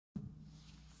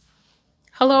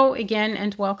Hello again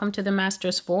and welcome to the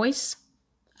Master's Voice.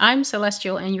 I'm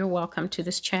Celestial and you're welcome to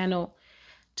this channel.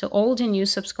 To old and new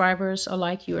subscribers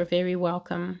alike, you are very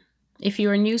welcome. If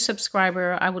you're a new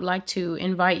subscriber, I would like to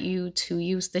invite you to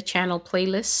use the channel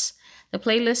playlists. The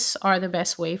playlists are the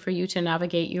best way for you to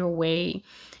navigate your way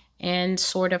and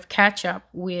sort of catch up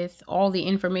with all the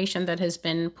information that has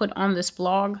been put on this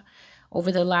blog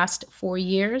over the last 4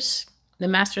 years. The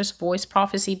Master's Voice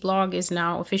Prophecy blog is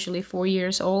now officially 4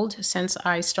 years old since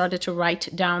I started to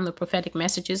write down the prophetic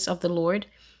messages of the Lord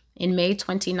in May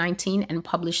 2019 and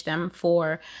publish them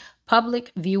for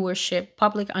public viewership,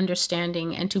 public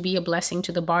understanding, and to be a blessing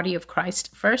to the body of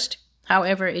Christ first.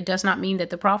 However, it does not mean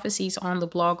that the prophecies on the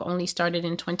blog only started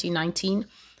in 2019.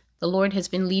 The Lord has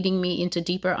been leading me into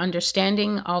deeper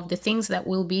understanding of the things that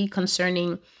will be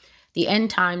concerning the end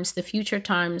times, the future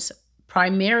times,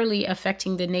 primarily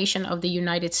affecting the nation of the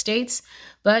United States,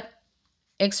 but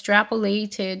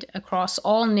extrapolated across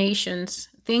all nations,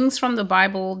 things from the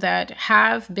Bible that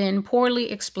have been poorly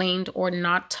explained or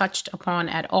not touched upon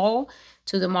at all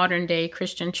to the modern day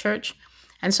Christian church.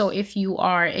 And so if you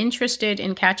are interested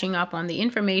in catching up on the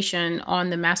information on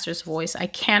the Master's Voice, I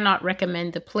cannot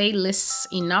recommend the playlists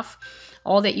enough.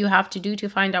 All that you have to do to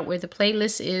find out where the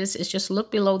playlist is just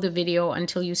look below the video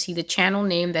until you see the channel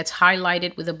name that's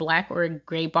highlighted with a black or a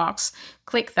gray box.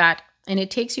 Click that and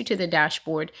it takes you to the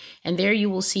dashboard. And there you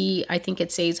will see, I think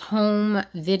it says home,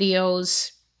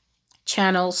 videos,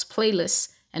 channels, playlists.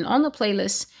 And on the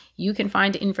playlist, you can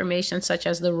find information such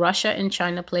as the Russia and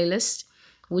China playlist,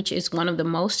 which is one of the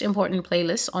most important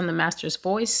playlists on the Master's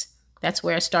Voice. That's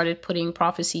where I started putting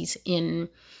prophecies in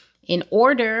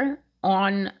order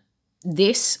on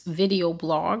this video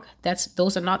blog.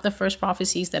 Those are not the first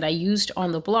prophecies that I used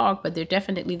on the blog, but they're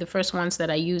definitely the first ones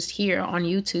that I used here on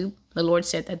YouTube. The Lord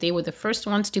said that they were the first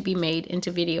ones to be made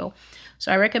into video.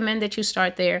 So I recommend that you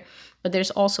start there. But there's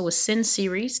also a sin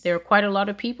series. There are quite a lot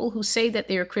of people who say that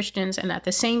they are Christians, and at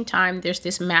the same time, there's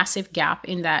this massive gap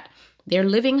in that they're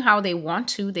living how they want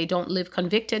to. They don't live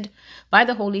convicted by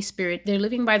the Holy Spirit. They're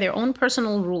living by their own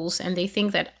personal rules, and they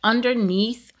think that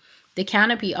underneath the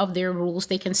canopy of their rules,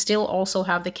 they can still also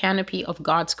have the canopy of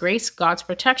God's grace, God's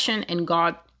protection, and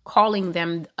God calling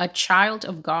them a child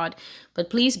of God. But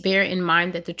please bear in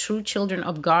mind that the true children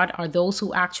of God are those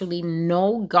who actually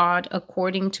know God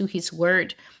according to his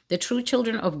word. The true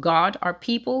children of God are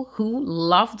people who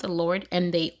love the Lord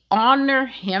and they honor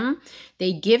him.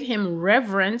 They give him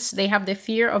reverence. They have the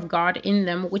fear of God in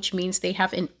them, which means they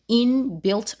have an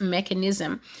inbuilt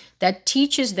mechanism that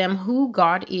teaches them who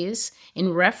God is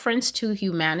in reference to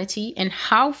humanity and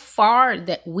how far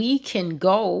that we can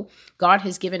go. God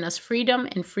has given us freedom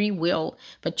and free will,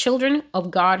 but children of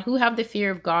God who have the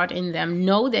fear of God in them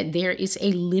know that there is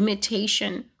a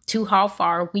limitation to how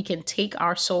far we can take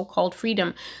our so-called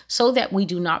freedom so that we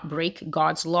do not break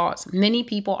God's laws. Many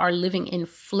people are living in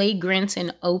flagrant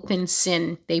and open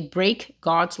sin. They break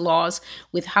God's laws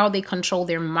with how they control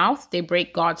their mouth. They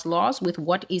break God's laws with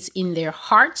what is in their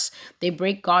hearts. They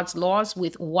break God's laws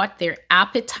with what their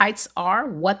appetites are,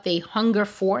 what they hunger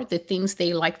for, the things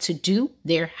they like to do,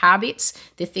 their habits,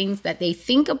 the things that they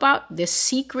think about, the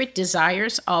secret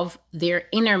desires of their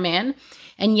inner man.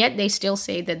 And yet they still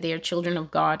say that they are children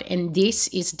of God. And this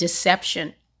is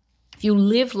deception. If you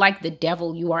live like the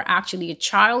devil, you are actually a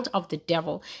child of the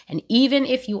devil. And even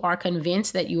if you are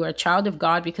convinced that you are a child of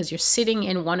God because you're sitting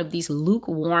in one of these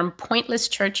lukewarm, pointless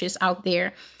churches out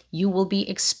there, you will be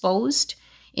exposed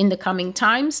in the coming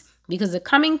times, because the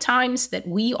coming times that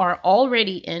we are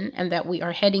already in and that we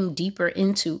are heading deeper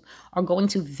into are going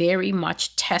to very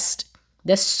much test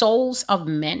the souls of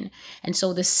men. And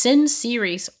so the sin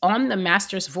series on the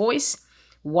Master's Voice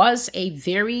was a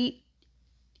very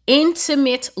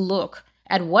intimate look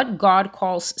at what God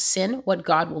calls sin, what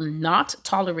God will not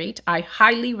tolerate. I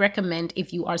highly recommend,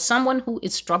 if you are someone who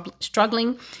is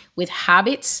struggling with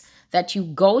habits, that you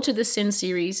go to the sin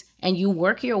series and you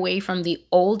work your way from the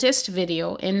oldest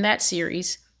video in that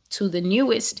series to the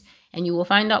newest, and you will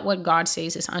find out what God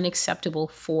says is unacceptable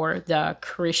for the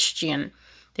Christian.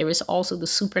 There is also the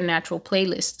supernatural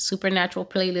playlist. Supernatural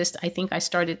playlist, I think I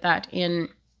started that in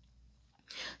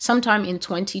sometime in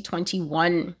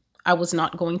 2021. I was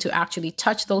not going to actually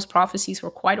touch those prophecies for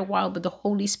quite a while, but the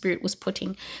Holy Spirit was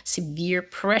putting severe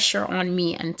pressure on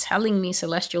me and telling me,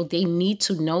 Celestial, they need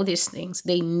to know these things.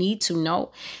 They need to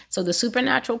know. So the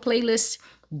supernatural playlist,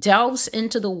 delves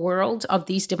into the world of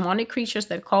these demonic creatures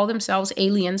that call themselves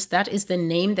aliens, that is the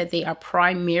name that they are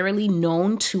primarily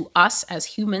known to us as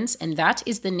humans, and that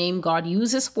is the name God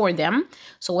uses for them.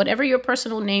 So whatever your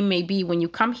personal name may be, when you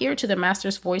come here to the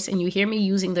Master's Voice and you hear me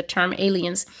using the term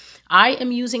aliens, I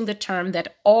am using the term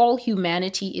that all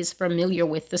humanity is familiar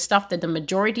with, the stuff that the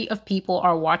majority of people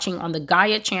are watching on the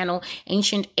Gaia channel,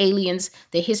 Ancient Aliens,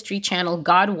 the History channel.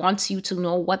 God wants you to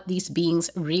know what these beings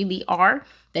really are,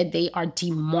 that they are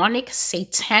demonic,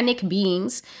 satanic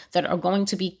beings that are going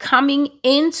to be coming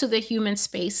into the human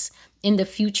space in the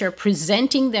future,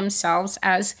 presenting themselves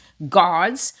as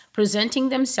gods, presenting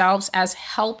themselves as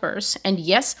helpers, and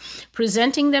yes,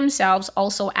 presenting themselves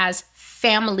also as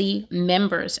family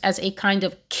members, as a kind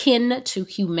of kin to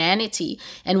humanity,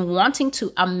 and wanting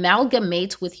to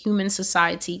amalgamate with human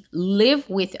society, live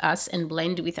with us, and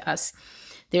blend with us.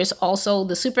 There's also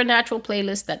the supernatural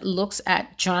playlist that looks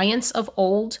at giants of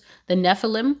old, the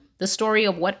Nephilim, the story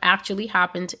of what actually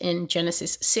happened in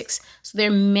Genesis 6. So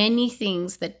there are many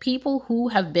things that people who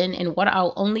have been in what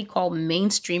I'll only call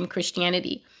mainstream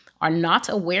Christianity are not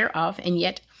aware of, and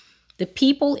yet the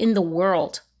people in the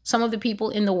world, some of the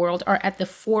people in the world, are at the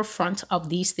forefront of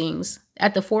these things,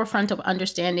 at the forefront of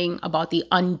understanding about the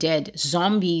undead,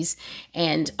 zombies,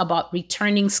 and about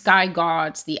returning sky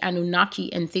gods, the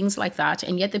Anunnaki, and things like that.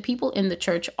 And yet the people in the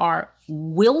church are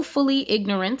willfully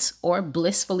ignorant or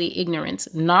blissfully ignorant,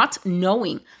 not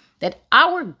knowing that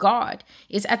our God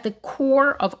is at the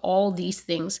core of all these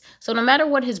things. So no matter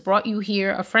what has brought you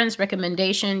here, a friend's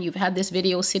recommendation, you've had this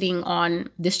video sitting on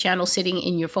this channel, sitting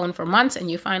in your phone for months, and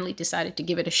you finally decided to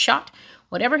give it a shot.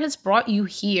 Whatever has brought you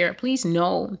here, please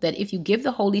know that if you give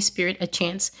the Holy Spirit a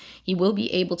chance, he will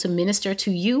be able to minister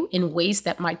to you in ways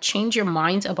that might change your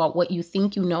mind about what you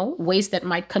think you know, ways that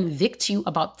might convict you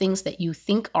about things that you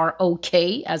think are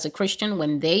okay as a Christian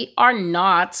when they are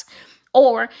not.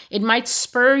 Or it might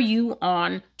spur you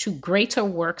on to greater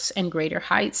works and greater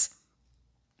heights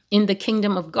in the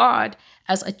kingdom of God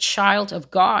as a child of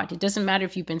God. It doesn't matter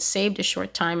if you've been saved a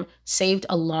short time, saved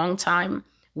a long time.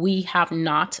 We have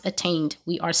not attained.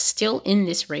 We are still in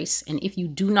this race. And if you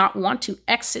do not want to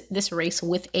exit this race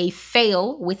with a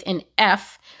fail, with an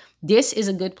F, this is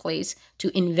a good place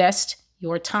to invest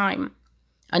your time.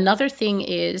 Another thing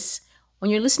is, when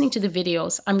you're listening to the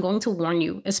videos, I'm going to warn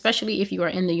you, especially if you are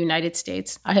in the United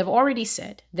States. I have already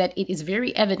said that it is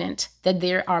very evident that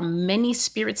there are many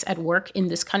spirits at work in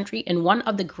this country, and one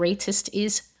of the greatest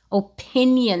is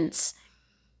opinions.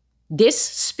 This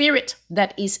spirit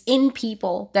that is in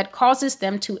people that causes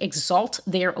them to exalt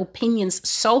their opinions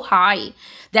so high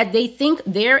that they think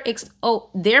their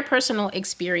personal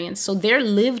experience, so their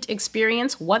lived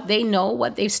experience, what they know,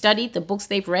 what they've studied, the books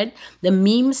they've read, the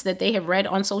memes that they have read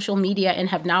on social media and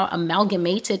have now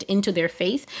amalgamated into their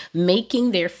faith,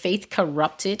 making their faith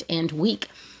corrupted and weak.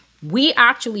 We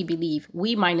actually believe,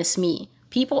 we minus me,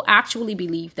 people actually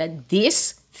believe that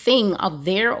this thing of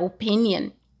their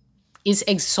opinion is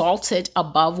exalted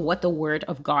above what the word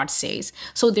of God says.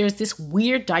 So there's this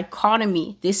weird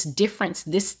dichotomy, this difference,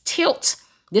 this tilt,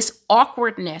 this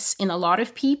awkwardness in a lot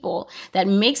of people that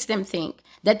makes them think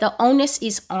that the onus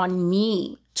is on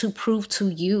me to prove to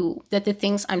you that the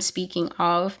things I'm speaking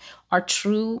of are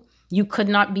true. You could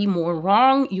not be more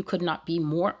wrong. You could not be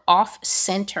more off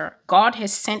center. God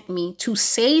has sent me to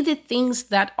say the things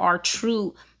that are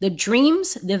true. The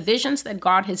dreams, the visions that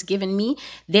God has given me,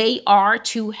 they are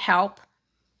to help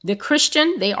the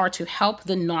Christian, they are to help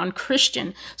the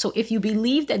non-Christian. So if you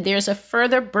believe that there's a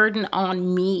further burden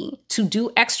on me to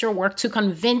do extra work to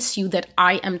convince you that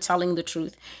I am telling the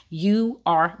truth, you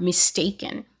are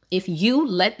mistaken. If you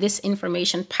let this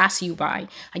information pass you by,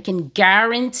 I can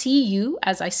guarantee you,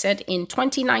 as I said in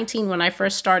 2019 when I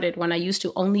first started, when I used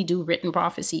to only do written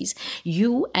prophecies,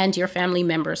 you and your family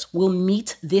members will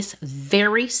meet this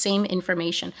very same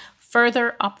information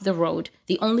further up the road.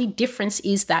 The only difference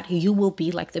is that you will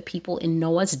be like the people in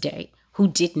Noah's day who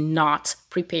did not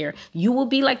prepare. You will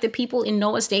be like the people in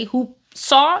Noah's day who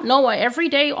saw Noah every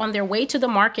day on their way to the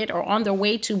market or on their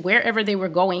way to wherever they were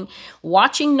going,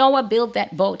 watching Noah build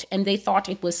that boat, and they thought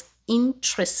it was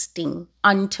interesting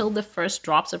until the first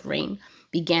drops of rain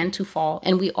began to fall.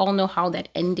 And we all know how that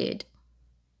ended.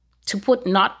 To put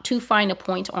not too fine a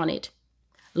point on it,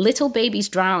 little babies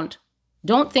drowned.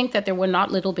 Don't think that there were not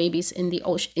little babies in the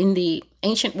ocean, in the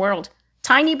ancient world.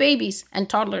 Tiny babies and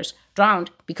toddlers drowned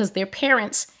because their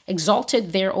parents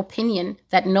exalted their opinion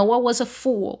that Noah was a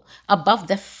fool above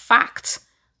the fact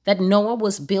that Noah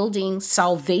was building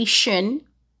salvation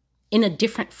in a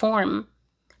different form.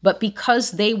 But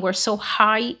because they were so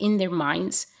high in their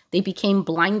minds, they became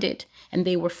blinded and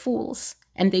they were fools.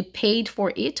 and they paid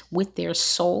for it with their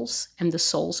souls and the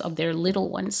souls of their little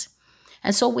ones.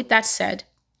 And so with that said,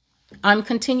 I'm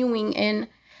continuing in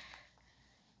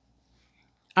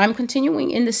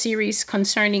the series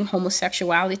concerning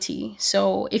homosexuality.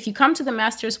 So if you come to the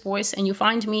Master's Voice and you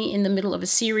find me in the middle of a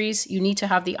series, you need to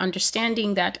have the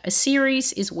understanding that a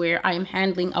series is where I am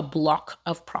handling a block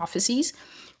of prophecies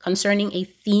concerning a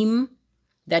theme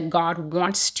that God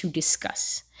wants to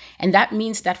discuss. And that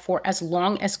means that for as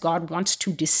long as God wants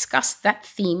to discuss that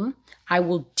theme, I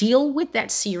will deal with that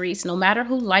series, no matter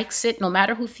who likes it, no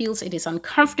matter who feels it is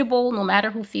uncomfortable, no matter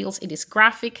who feels it is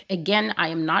graphic. Again, I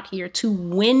am not here to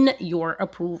win your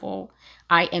approval.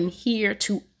 I am here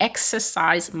to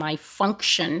exercise my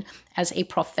function as a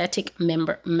prophetic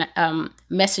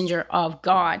messenger of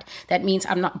God. That means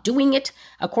I'm not doing it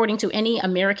according to any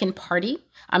American party.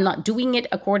 I'm not doing it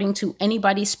according to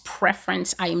anybody's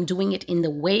preference. I am doing it in the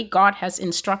way God has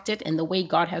instructed, and the way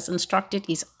God has instructed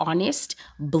is honest,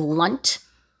 blunt,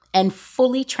 and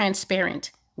fully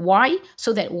transparent. Why?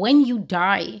 So that when you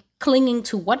die clinging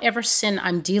to whatever sin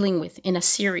I'm dealing with in a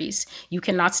series, you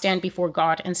cannot stand before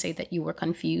God and say that you were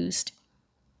confused.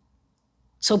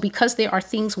 So because there are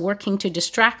things working to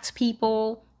distract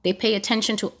people, they pay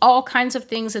attention to all kinds of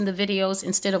things in the videos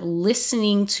instead of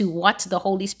listening to what the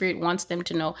Holy Spirit wants them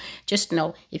to know. Just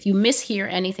know, if you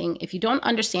mishear anything, if you don't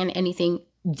understand anything,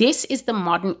 this is the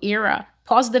modern era.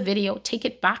 Pause the video, take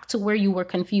it back to where you were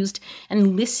confused,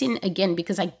 and listen again,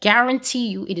 because I guarantee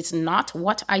you it is not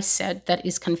what I said that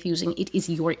is confusing. It is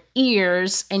your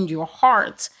ears and your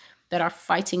heart that are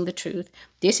fighting the truth.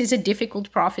 This is a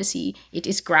difficult prophecy. It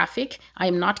is graphic. I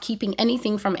am not keeping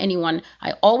anything from anyone.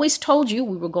 I always told you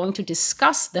we were going to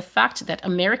discuss the fact that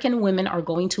American women are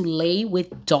going to lay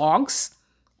with dogs.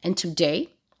 And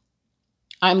today,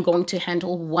 I'm going to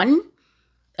handle one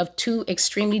of two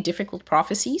extremely difficult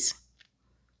prophecies.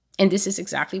 And this is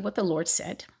exactly what the Lord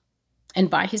said. And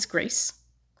by his grace,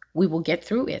 we will get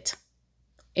through it.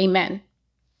 Amen.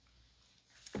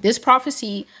 This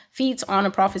prophecy feeds on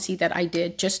a prophecy that I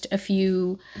did just I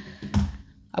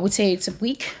would say it's a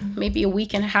week, maybe a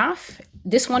week and a half.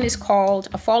 This one is called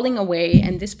A Falling Away,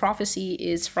 and this prophecy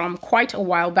is from quite a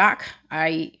while back.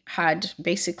 I had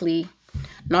basically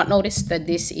not noticed that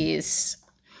this is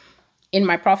in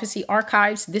my prophecy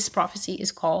archives. This prophecy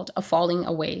is called A Falling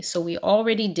Away. So I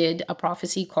already did a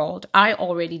prophecy called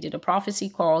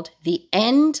The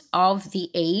End of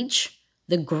the Age,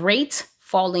 The Great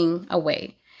Falling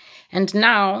Away. And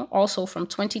now, also from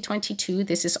 2022,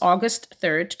 this is August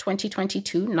 3rd,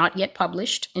 2022, not yet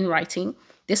published in writing.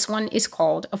 This one is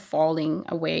called A Falling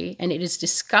Away, and it is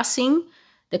discussing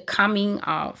the coming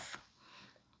of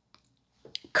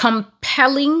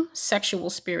compelling sexual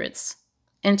spirits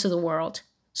into the world.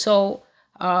 So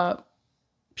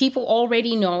people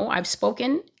already know, I've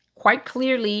spoken quite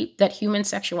clearly that human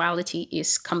sexuality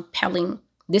is compelling.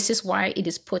 This is why it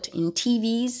is put in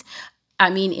TVs.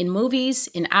 In movies,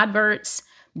 in adverts.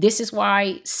 This is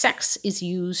why sex is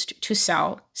used to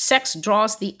sell. Sex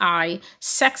draws the eye.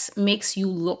 Sex makes you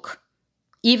look.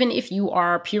 Even if you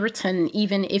are Puritan,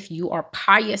 even if you are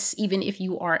pious, even if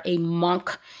you are a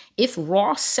monk, if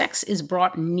raw sex is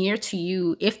brought near to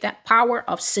you, if that power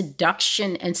of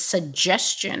seduction and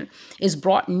suggestion is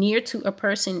brought near to a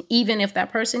person, even if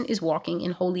that person is walking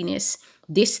in holiness,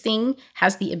 this thing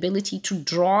has the ability to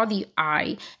draw the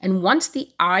eye. And once the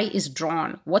eye is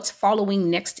drawn, what's following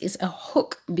next is a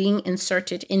hook being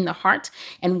inserted in the heart.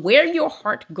 And where your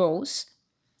heart goes,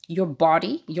 your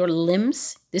body, your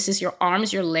limbs, this is your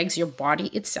arms, your legs, your body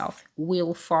itself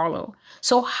will follow.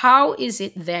 So how is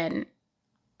it then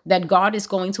that God is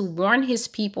going to warn his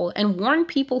people and warn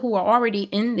people who are already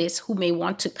in this who may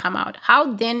want to come out?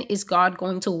 How then is God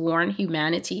going to warn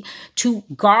humanity to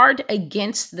guard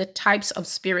against the types of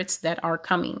spirits that are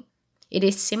coming? It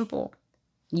is simple.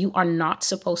 You are not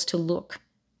supposed to look.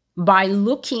 By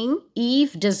looking,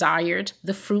 Eve desired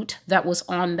the fruit that was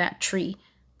on that tree.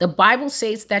 The Bible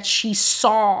says that she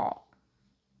saw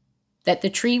that the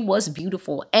tree was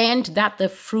beautiful and that the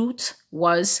fruit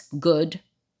was good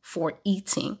for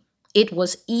eating. It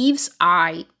was Eve's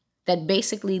eye that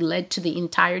basically led to the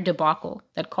entire debacle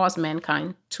that caused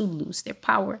mankind to lose their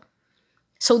power.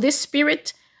 So this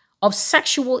spirit of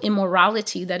sexual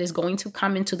immorality that is going to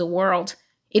come into the world,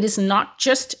 it is not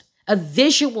just a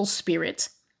visual spirit,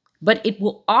 but it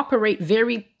will operate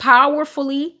very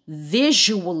powerfully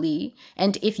visually.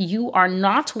 And if you are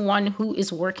not one who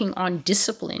is working on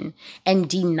discipline and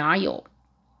denial,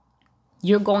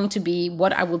 you're going to be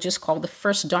what I will just call the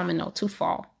first domino to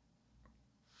fall.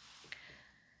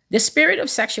 The spirit of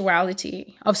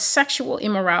sexuality, of sexual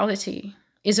immorality,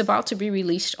 is about to be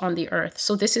released on the earth.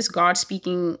 So this is God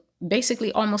speaking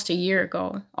basically almost a year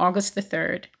ago, August the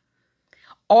 3rd.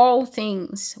 All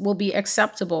things will be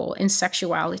acceptable in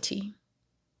sexuality.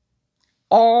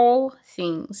 All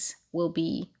things will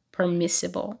be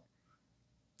permissible.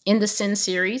 In the Sin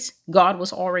series, God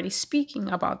was already speaking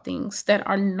about things that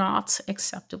are not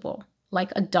acceptable,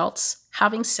 like adults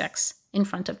having sex in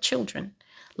front of children,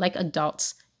 like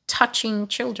adults touching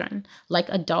children, like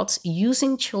adults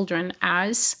using children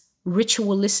as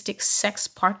ritualistic sex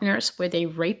partners where they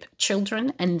rape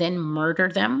children and then murder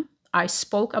them. I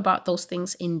spoke about those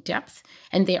things in depth,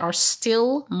 and there are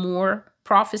still more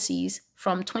prophecies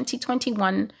from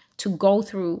 2021 to go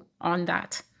through on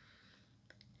that.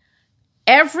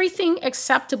 Everything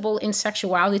acceptable in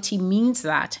sexuality means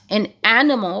that an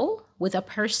animal with a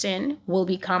person will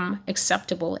become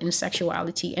acceptable in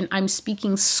sexuality. And I'm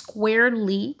speaking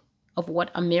squarely of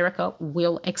what America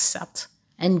will accept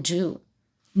and do.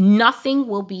 Nothing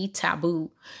will be taboo.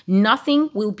 Nothing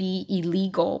will be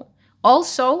illegal.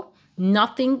 Also,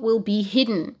 nothing will be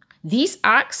hidden. These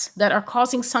acts that are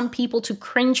causing some people to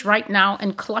cringe right now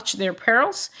and clutch their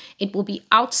pearls, it will be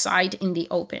outside in the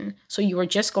open. So you are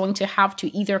just going to have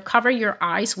to either cover your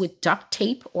eyes with duct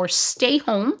tape or stay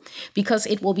home, because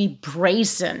it will be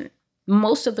brazen.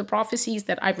 Most of the prophecies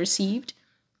that I've received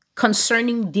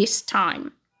concerning this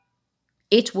time,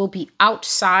 it will be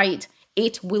outside.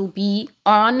 It will be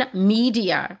on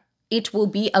media. It will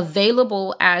be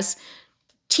available as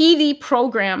TV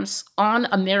programs on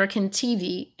American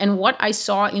TV. And what I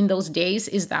saw in those days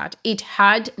is that it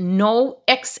had no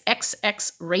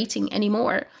XXX rating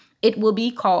anymore. It will be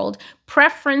called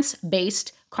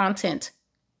preference-based content,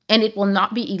 and it will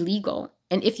not be illegal.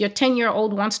 And if your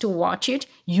 10-year-old wants to watch it,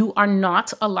 you are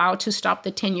not allowed to stop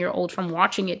the 10-year-old from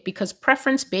watching it, because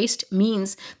preference-based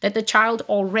means that the child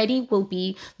already will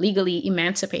be legally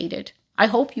emancipated. I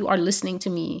hope you are listening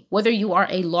to me, whether you are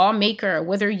a lawmaker,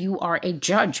 whether you are a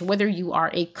judge, whether you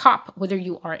are a cop, whether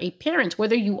you are a parent,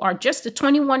 whether you are just a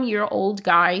 21-year-old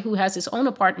guy who has his own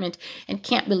apartment and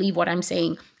can't believe what I'm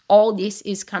saying. All this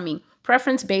is coming.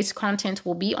 Preference-based content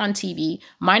will be on TV.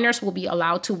 Minors will be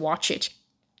allowed to watch it.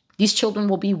 These children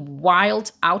will be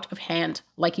wild out of hand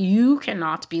like you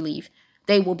cannot believe.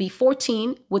 They will be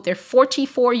 14 with their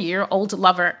 44-year-old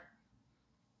lover.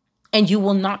 And you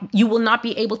will not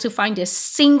be able to find a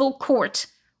single court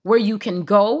where you can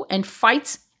go and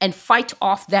fight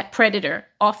off that predator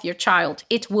off your child.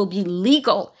 It will be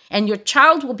legal, and your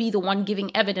child will be the one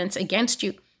giving evidence against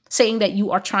you, saying that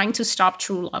you are trying to stop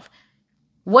true love.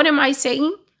 What am I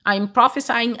saying? I'm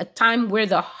prophesying a time where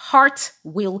the heart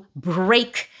will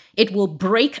break. It will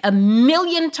break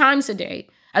 1,000,000 times a day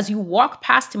as you walk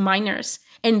past minors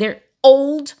and their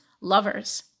old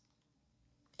lovers.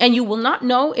 And you will not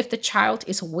know if the child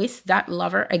is with that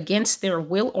lover against their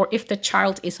will, or if the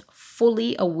child is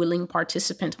fully a willing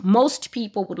participant. Most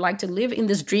people would like to live in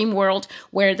this dream world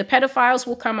where the pedophiles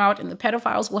will come out and the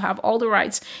pedophiles will have all the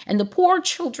rights. And the poor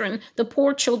children,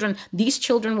 these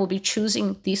children will be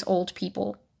choosing these old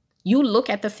people. You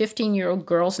look at the 15-year-old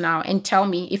girls now and tell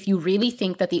me if you really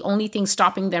think that the only thing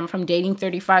stopping them from dating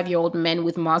 35-year-old men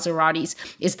with Maseratis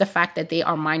is the fact that they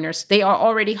are minors. They are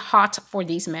already hot for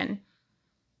these men.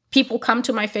 People come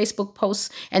to my Facebook posts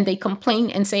and they complain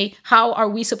and say, how are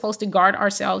we supposed to guard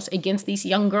ourselves against these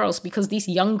young girls? Because these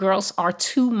young girls are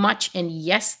too much. And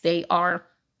yes, they are.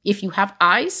 If you have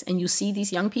eyes and you see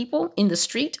these young people in the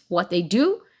street, what they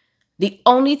do, the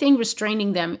only thing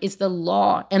restraining them is the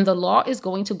law. And the law is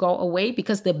going to go away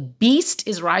because the beast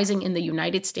is rising in the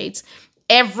United States.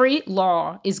 Every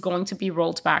law is going to be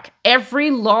rolled back.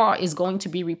 Every law is going to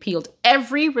be repealed.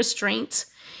 Every restraint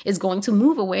is going to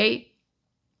move away.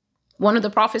 One of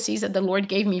the prophecies that the Lord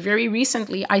gave me very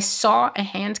recently, I saw a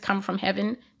hand come from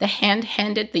heaven. The hand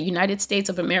handed the United States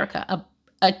of America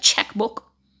a checkbook.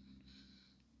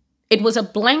 It was a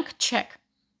blank check.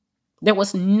 There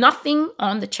was nothing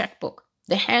on the checkbook.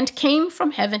 The hand came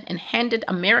from heaven and handed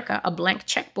America a blank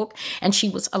checkbook, and she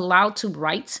was allowed to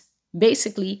write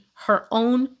basically her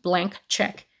own blank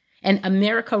check. And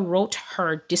America wrote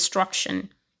her destruction.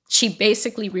 She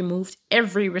basically removed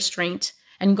every restraint,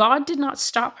 and God did not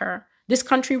stop her. This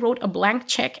country wrote a blank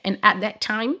check, and at that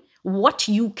time, what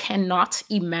you cannot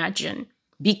imagine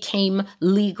became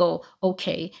legal.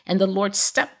 Okay. And the Lord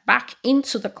stepped back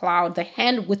into the cloud. The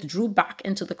hand withdrew back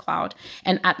into the cloud.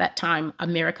 And at that time,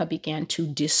 America began to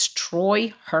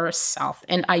destroy herself.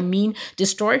 And I mean,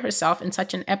 destroy herself in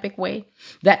such an epic way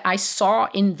that I saw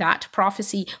in that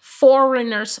prophecy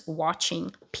foreigners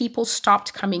watching, people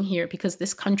stopped coming here because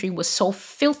this country was so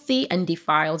filthy and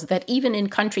defiled that even in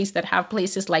countries that have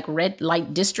places like red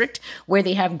light district, where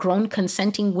they have grown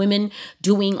consenting women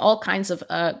doing all kinds of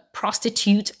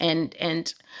prostitute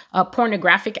and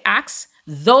pornographic acts,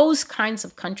 those kinds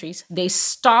of countries, they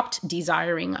stopped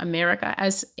desiring America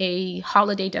as a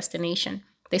holiday destination.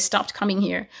 They stopped coming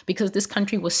here because this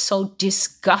country was so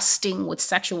disgusting with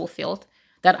sexual filth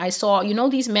that I saw,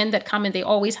 these men that come and they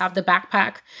always have the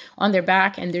backpack on their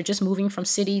back and they're just moving from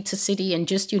city to city and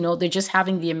just, they're just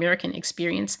having the American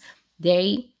experience.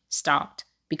 They stopped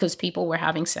because people were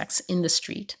having sex in the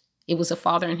street. It was a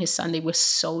father and his son. They were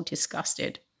so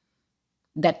disgusted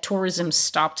that tourism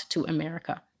stopped to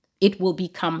America. It will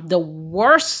become the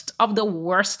worst of the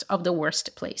worst of the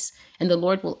worst place. And the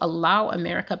Lord will allow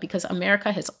America, because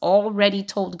America has already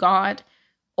told God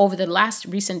over the last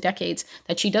recent decades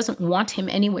that she doesn't want him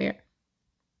anywhere.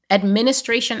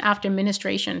 Administration after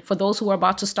administration, for those who are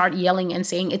about to start yelling and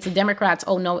saying it's the Democrats,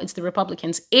 oh no, it's the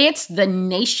Republicans, it's the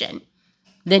nation.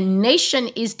 The nation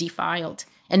is defiled,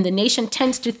 and the nation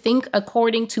tends to think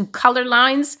according to color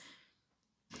lines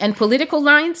and political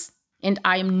lines. And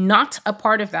I am not a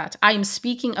part of that. I am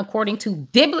speaking according to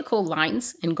biblical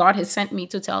lines. And God has sent me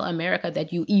to tell America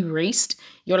that you erased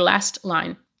your last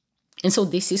line. And so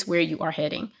this is where you are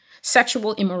heading.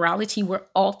 Sexual immorality, where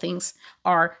all things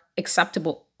are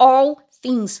acceptable. All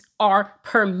things are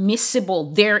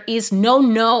permissible. There is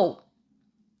no.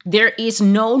 There is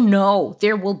no.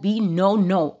 There will be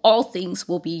no. All things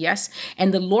will be yes.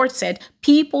 And the Lord said,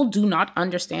 people do not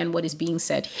understand what is being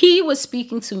said. He was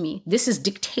speaking to me. This is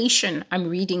dictation I'm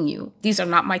reading you. These are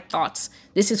not my thoughts.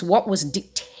 This is what was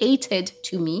dictated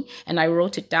to me, and I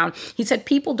wrote it down. He said,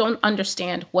 people don't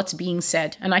understand what's being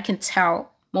said. And I can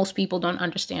tell most people don't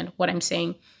understand what I'm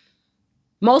saying.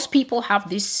 Most people have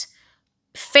this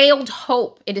failed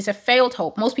hope. It is a failed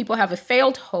hope. Most people have a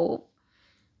failed hope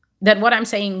that what I'm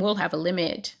saying will have a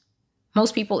limit.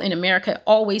 Most people in America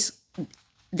always,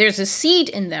 there's a seed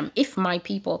in them. If my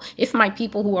people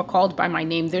who are called by my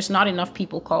name, there's not enough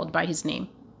people called by his name.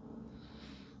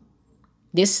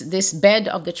 This bed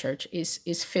of the church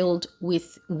is filled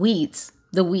with weeds.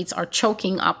 The weeds are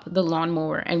choking up the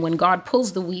lawnmower. And when God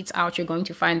pulls the weeds out, you're going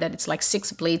to find that it's like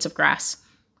 6 blades of grass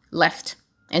left.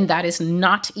 And that is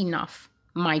not enough,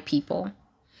 my people.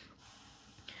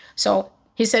 So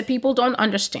he said, people don't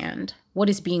understand what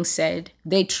is being said.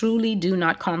 They truly do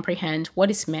not comprehend what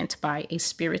is meant by a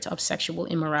spirit of sexual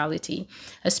immorality.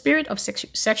 A spirit of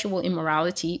sexual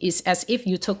immorality is as if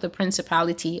you took the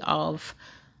principality of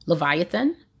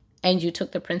Leviathan, and you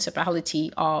took the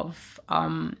principality of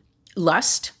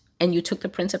lust, and you took the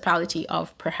principality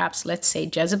of perhaps, let's say,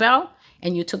 Jezebel,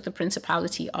 and you took the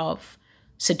principality of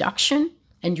seduction,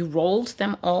 and you rolled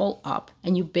them all up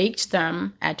and you baked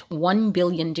them at 1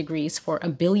 billion degrees for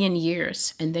 1 billion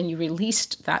years. And then you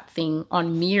released that thing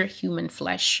on mere human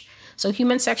flesh. So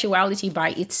human sexuality by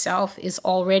itself is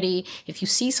already, if you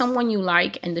see someone you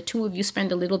like and the two of you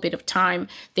spend a little bit of time,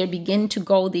 there begin to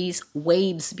go these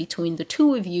waves between the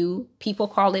two of you. People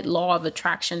call it law of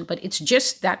attraction, but it's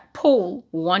just that pull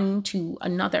one to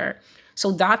another.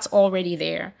 So that's already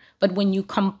there. But when you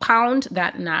compound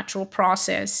that natural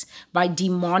process by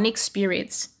demonic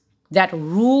spirits that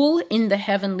rule in the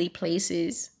heavenly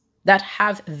places, that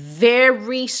have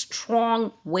very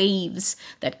strong waves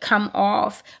that come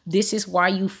off, this is why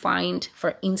you find,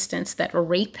 for instance, that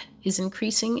rape is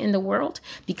increasing in the world,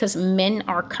 because men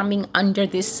are coming under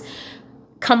this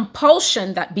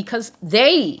compulsion that because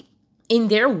they, in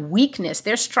their weakness,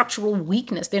 their structural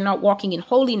weakness, they're not walking in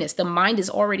holiness. The mind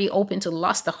is already open to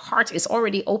lust. The heart is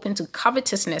already open to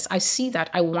covetousness. I see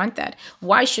that. I want that.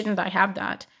 Why shouldn't I have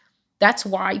that? That's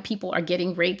why people are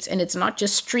getting raped. And it's not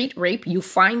just street rape. You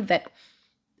find that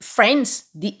friends,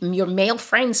 your male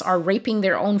friends are raping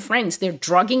their own friends. They're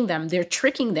drugging them. They're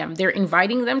tricking them. They're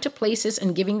inviting them to places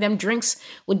and giving them drinks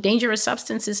with dangerous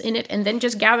substances in it, and then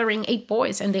just gathering 8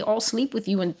 boys and they all sleep with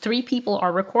you and 3 people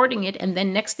are recording it. And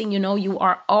then next thing you know, you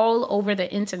are all over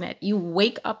the internet. You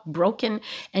wake up broken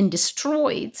and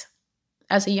destroyed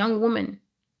as a young woman,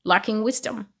 lacking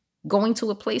wisdom, going to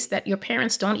a place that your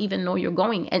parents don't even know you're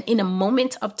going. And in a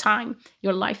moment of time,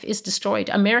 your life is destroyed.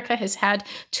 America has had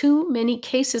too many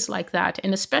cases like that.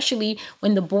 And especially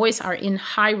when the boys are in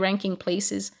high-ranking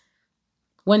places,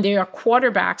 when they are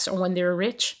quarterbacks or when they're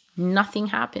rich, nothing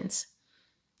happens.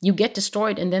 You get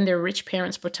destroyed and then their rich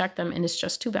parents protect them. And it's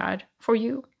just too bad for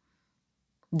you.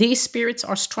 These spirits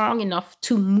are strong enough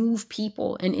to move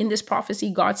people. And in this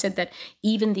prophecy, God said that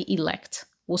even the elect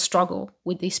will struggle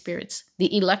with these spirits.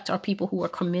 The elect are people who are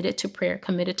committed to prayer,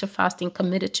 committed to fasting,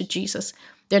 committed to Jesus.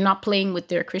 They're not playing with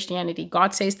their Christianity.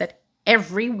 God says that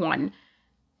everyone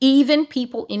Even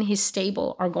people in his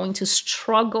stable are going to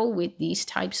struggle with these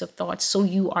types of thoughts. So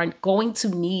you are going to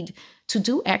need to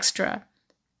do extra.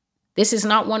 This is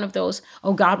not one of those,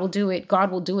 oh, God will do it.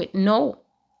 God will do it. No,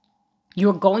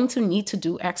 you're going to need to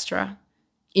do extra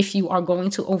if you are going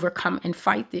to overcome and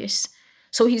fight this.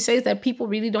 So he says that people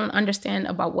really don't understand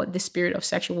about what the spirit of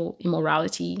sexual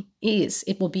immorality is.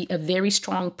 It will be a very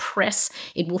strong press.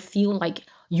 It will feel like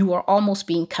you are almost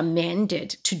being commanded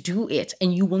to do it.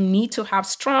 And you will need to have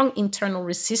strong internal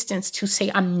resistance to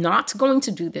say, I'm not going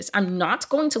to do this. I'm not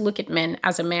going to look at men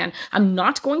as a man. I'm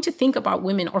not going to think about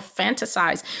women or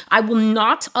fantasize. I will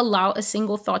not allow a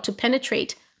single thought to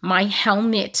penetrate my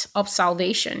helmet of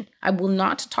salvation. I will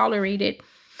not tolerate it.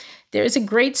 There is a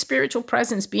great spiritual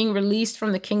presence being released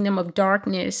from the kingdom of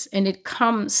darkness, and it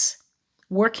comes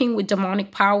working with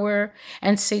demonic power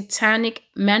and satanic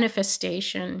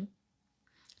manifestation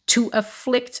to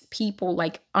afflict people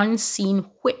like unseen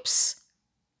whips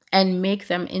and make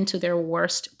them into their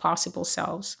worst possible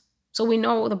selves. So we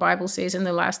know the Bible says in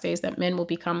the last days that men will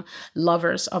become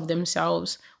lovers of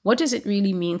themselves. What does it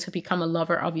really mean to become a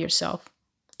lover of yourself?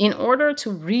 In order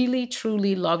to really,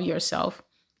 truly love yourself,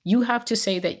 you have to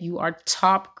say that you are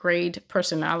top grade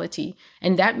personality.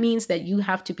 And that means that you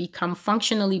have to become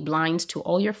functionally blind to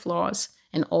all your flaws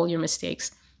and all your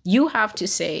mistakes. You have to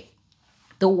say,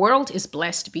 the world is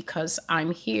blessed because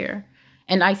I'm here.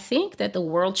 And I think that the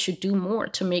world should do more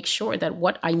to make sure that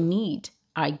what I need,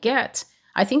 I get.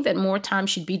 I think that more time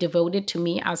should be devoted to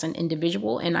me as an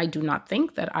individual, and I do not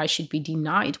think that I should be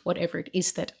denied whatever it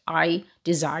is that I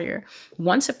desire.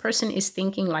 Once a person is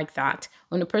thinking like that,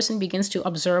 when a person begins to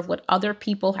observe what other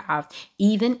people have,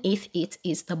 even if it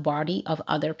is the body of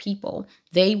other people,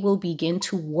 they will begin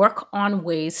to work on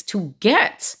ways to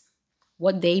get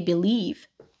what they believe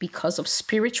because of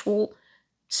spiritual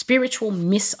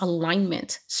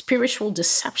misalignment, spiritual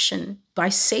deception by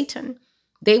Satan.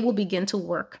 They will begin to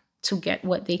work to get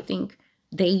what they think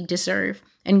they deserve.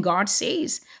 And God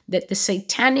says that the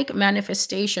satanic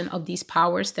manifestation of these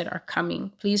powers that are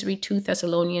coming, please read 2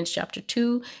 Thessalonians chapter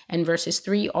 2 and verses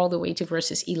 3 all the way to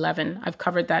verses 11. I've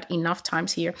covered that enough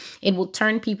times here. It will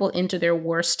turn people into their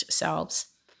worst selves.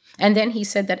 And then he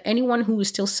said that anyone who is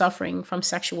still suffering from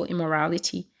sexual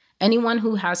immorality, anyone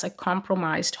who has a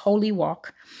compromised holy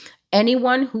walk,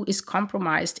 anyone who is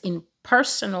compromised in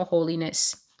personal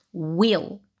holiness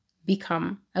will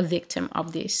become a victim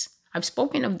of this. I've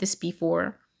spoken of this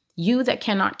before. You that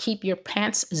cannot keep your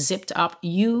pants zipped up,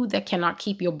 you that cannot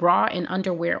keep your bra and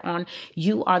underwear on,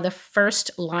 you are the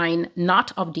first line,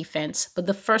 not of defense, but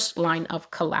the first line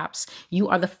of collapse. You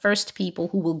are the first people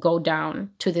who will go down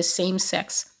to the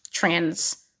same-sex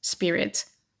trans spirit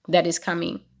that is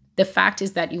coming. The fact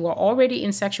is that you are already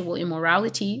in sexual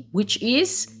immorality, which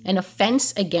is an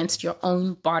offense against your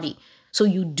own body. So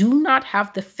you do not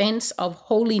have the fence of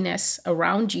holiness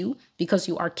around you because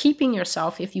you are keeping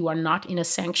yourself if you are not in a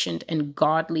sanctioned and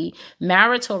godly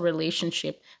marital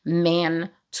relationship, man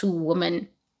to woman.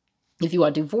 If you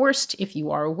are divorced, if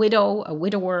you are a widow, a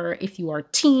widower, if you are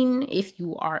a teen, if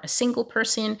you are a single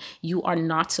person, you are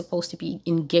not supposed to be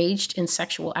engaged in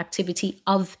sexual activity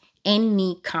of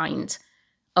any kind.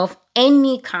 Of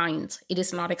any kind. It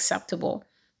is not acceptable.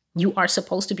 You are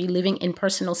supposed to be living in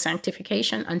personal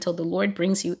sanctification until the Lord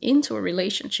brings you into a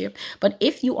relationship. But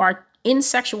if you are in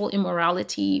sexual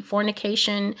immorality,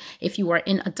 fornication, if you are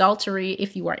in adultery,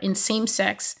 if you are in same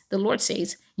sex, the Lord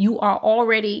says you are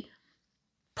already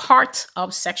part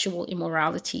of sexual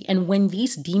immorality. And when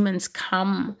these demons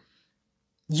come,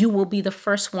 you will be the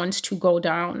first ones to go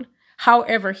down.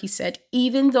 However, he said,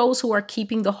 even those who are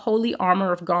keeping the holy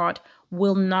armor of God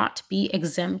will not be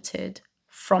exempted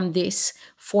from this,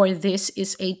 for this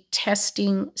is a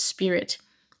testing spirit,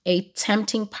 a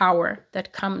tempting power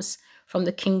that comes from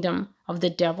the kingdom of the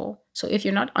devil. So if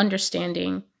you're not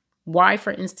understanding why,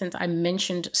 for instance, I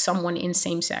mentioned someone in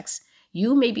same sex,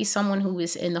 you may be someone who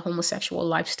is in the homosexual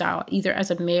lifestyle, either as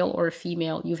a male or a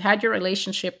female. You've had your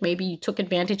relationship, maybe you took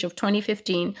advantage of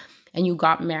 2015 and you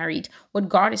got married. What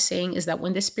God is saying is that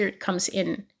when the spirit comes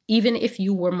in, even if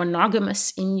you were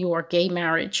monogamous in your gay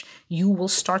marriage, you will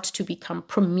start to become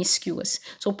promiscuous.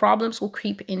 So problems will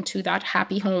creep into that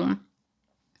happy home,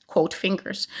 quote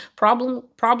fingers.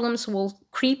 Problems will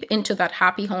creep into that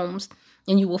happy homes,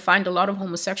 and you will find a lot of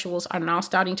homosexuals are now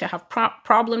starting to have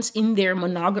problems in their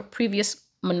previous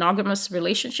monogamous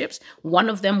relationships. One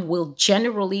of them will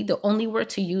generally, the only word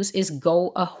to use is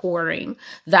go a-whoring.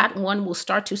 That one will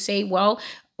start to say, well,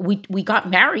 we got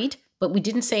married, but we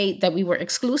didn't say that we were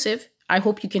exclusive. I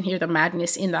hope you can hear the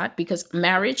madness in that, because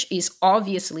marriage is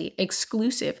obviously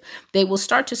exclusive. They will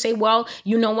start to say, well,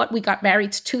 you know what? We got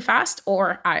married too fast,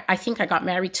 or I think I got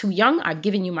married too young. I've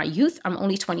given you my youth. I'm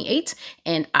only 28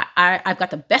 and I've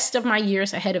got the best of my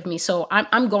years ahead of me. So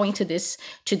I'm going to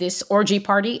this orgy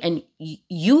party, and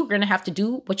you're going to have to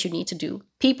do what you need to do.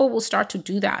 People will start to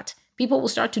do that. People will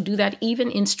start to do that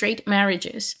even in straight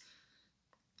marriages.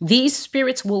 These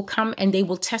spirits will come and they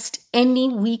will test any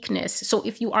weakness. So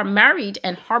if you are married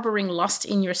and harboring lust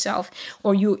in yourself,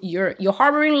 or you're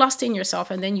harboring lust in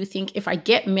yourself, and then you think, if I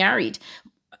get married,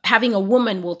 having a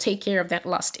woman will take care of that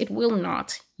lust. It will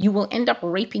not. You will end up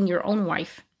raping your own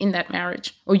wife in that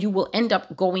marriage, or you will end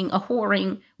up going a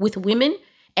whoring with women.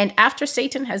 And after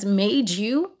Satan has made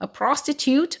you a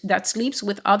prostitute that sleeps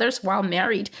with others while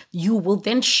married, you will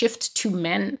then shift to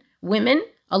men. Women,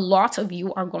 a lot of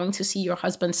you are going to see your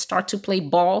husband start to play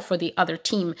ball for the other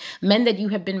team. Men that you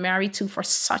have been married to for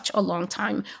such a long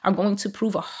time are going to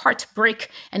prove a heartbreak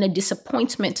and a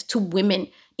disappointment to women.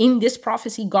 In this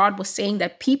prophecy, God was saying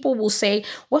that people will say,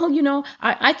 well, you know,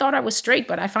 I thought I was straight,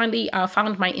 but I finally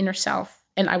found my inner self,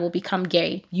 and I will become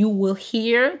gay. You will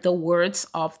hear the words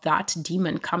of that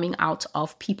demon coming out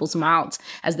of people's mouths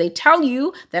as they tell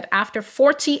you that after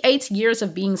 48 years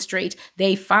of being straight,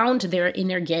 they found their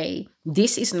inner gay.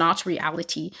 This is not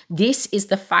reality. This is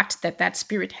the fact that that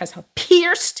spirit has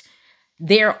pierced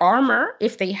their armor,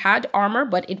 if they had armor,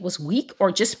 but it was weak,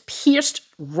 or just pierced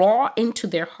raw into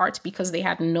their heart because they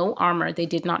had no armor. They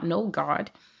did not know God.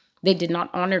 They did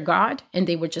not honor God, and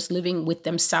they were just living with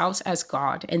themselves as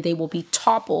God, and they will be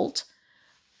toppled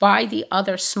by the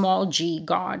other small g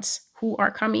gods who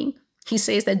are coming. He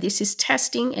says that this is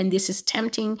testing and this is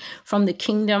tempting from the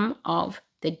kingdom of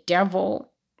the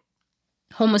devil.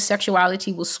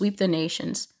 Homosexuality will sweep the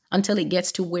nations until it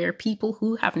gets to where people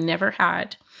who have never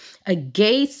had a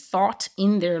gay thought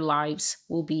in their lives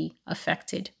will be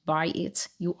affected by it.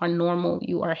 You are normal,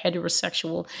 you are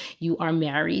heterosexual, you are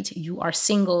married, you are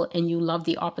single, and you love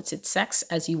the opposite sex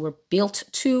as you were built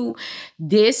to.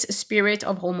 This spirit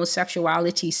of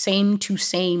homosexuality, same to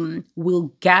same,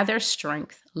 will gather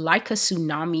strength like a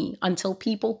tsunami until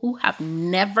people who have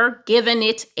never given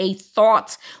it a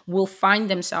thought will find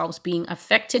themselves being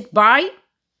affected by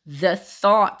the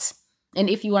thought. And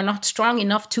if you are not strong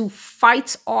enough to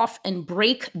fight off and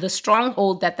break the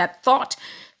stronghold that thought,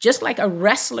 just like a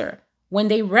wrestler, when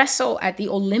they wrestle at the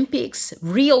Olympics,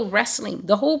 real wrestling,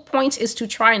 the whole point is to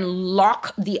try and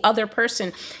lock the other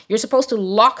person. You're supposed to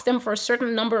lock them for a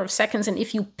certain number of seconds. And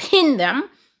if you pin them,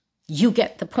 you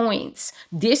get the points.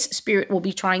 This spirit will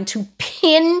be trying to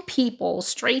pin people,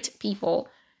 straight people.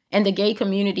 And the gay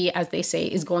community, as they say,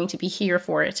 is going to be here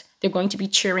for it. They're going to be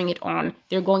cheering it on.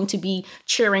 They're going to be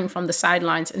cheering from the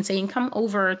sidelines and saying, come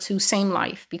over to same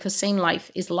life, because same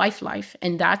life is life.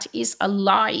 And that is a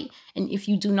lie. And if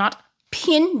you do not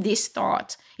pin this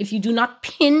thought, if you do not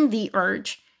pin the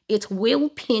urge, it will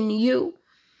pin you.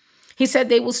 He said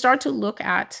they will start to look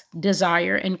at,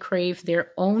 desire, and crave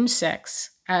their own sex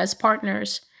as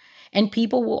partners. And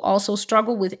people will also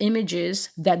struggle with images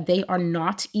that they are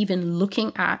not even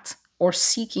looking at or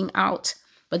seeking out,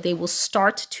 but they will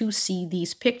start to see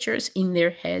these pictures in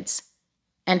their heads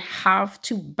and have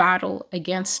to battle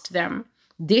against them.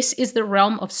 This is the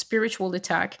realm of spiritual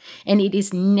attack, and it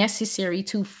is necessary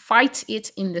to fight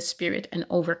it in the spirit and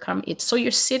overcome it. So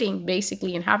you're sitting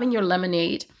basically and having your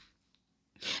lemonade,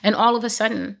 and all of a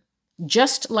sudden,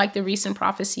 just like the recent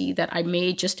prophecy that I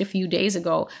made just a few days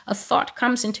ago, a thought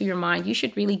comes into your mind. You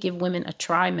should really give women a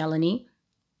try, Melanie.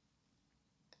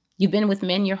 You've been with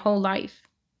men your whole life.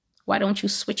 Why don't you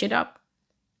switch it up?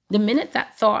 The minute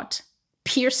that thought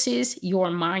pierces your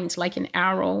mind like an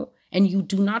arrow, and you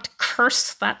do not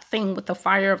curse that thing with the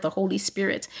fire of the Holy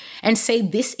Spirit and say,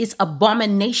 this is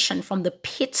abomination from the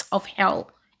pit of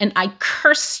hell, and I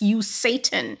curse you,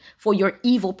 Satan, for your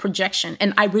evil projection.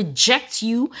 And I reject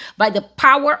you by the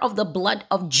power of the blood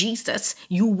of Jesus.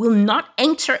 You will not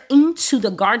enter into the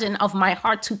garden of my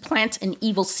heart to plant an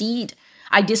evil seed.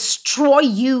 I destroy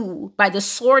you by the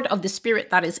sword of the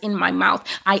Spirit that is in my mouth.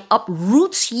 I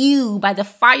uproot you by the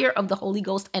fire of the Holy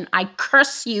Ghost, and I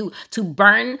curse you to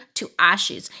burn to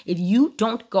ashes. If you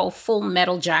don't go full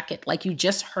metal jacket, like you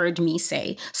just heard me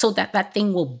say, so that that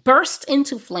thing will burst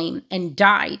into flame and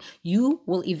die, you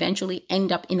will eventually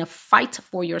end up in a fight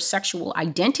for your sexual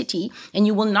identity, and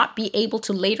you will not be able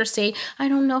to later say, I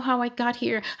don't know how I got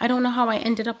here. I don't know how I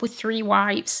ended up with 3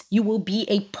 wives. You will be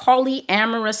a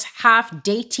polyamorous, half-deity,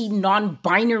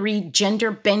 non-binary,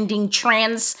 gender-bending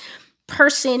trans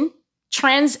person.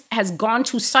 Trans has gone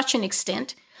to such an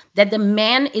extent that the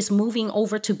man is moving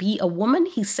over to be a woman.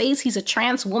 He says he's a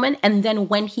trans woman. And then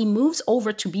when he moves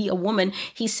over to be a woman,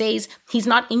 he says he's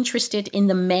not interested in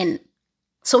the men.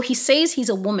 So he says he's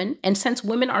a woman. And since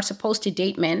women are supposed to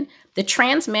date men, the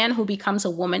trans man who becomes a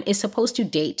woman is supposed to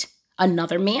date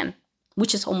another man,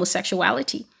 which is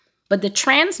homosexuality. But the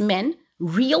trans men,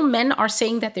 real men, are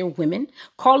saying that they're women,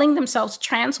 calling themselves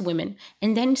trans women,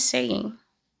 and then saying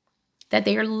that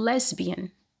they are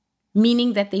lesbian,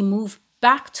 meaning that they move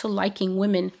back to liking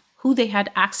women who they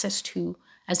had access to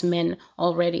as men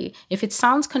already. If it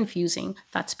sounds confusing,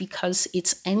 that's because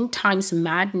it's end times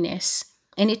madness,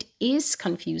 and it is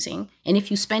confusing. And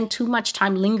if you spend too much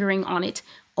time lingering on it,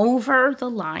 over the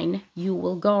line you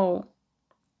will go.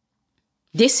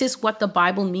 This is what the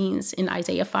Bible means in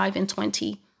Isaiah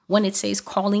 5:20, when it says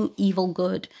calling evil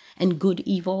good and good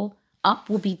evil. Up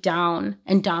will be down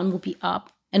and down will be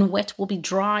up, and wet will be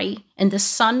dry, and the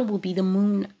sun will be the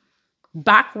moon.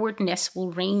 Backwardness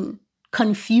will reign.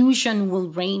 Confusion will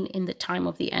reign in the time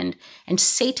of the end, and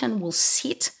Satan will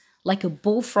sit like a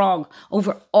bullfrog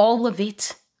over all of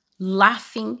it,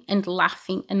 laughing and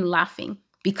laughing and laughing,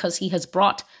 because he has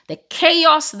brought the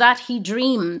chaos that he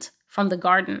dreamed from the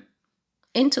garden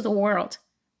into the world.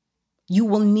 You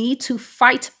will need to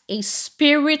fight a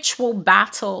spiritual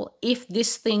battle if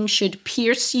this thing should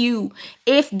pierce you,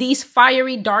 if these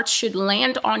fiery darts should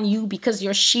land on you because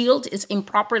your shield is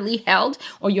improperly held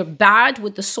or you're bad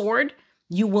with the sword.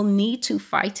 You will need to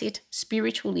fight it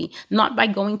spiritually, not by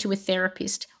going to a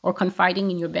therapist or confiding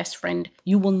in your best friend.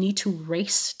 You will need to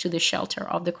race to the shelter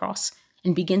of the cross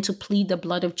and begin to plead the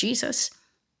blood of Jesus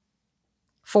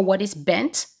for what is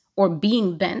bent or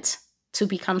being bent to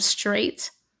become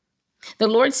straight. The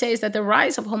Lord says that the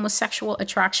rise of homosexual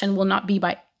attraction will not be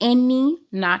by any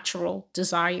natural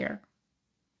desire.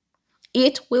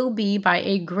 It will be by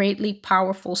a greatly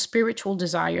powerful spiritual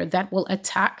desire that will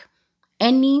attack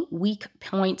any weak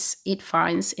points it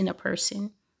finds in a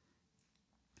person.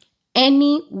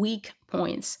 Any weak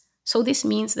points. So this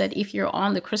means that if you're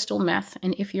on the crystal meth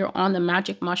and if you're on the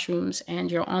magic mushrooms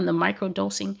and you're on the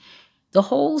microdosing, the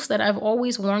holes that I've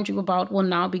always warned you about will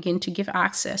now begin to give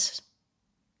access.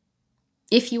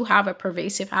 If you have a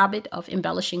pervasive habit of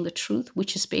embellishing the truth,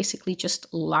 which is basically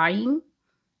just lying,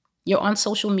 you're on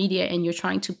social media and you're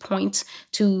trying to point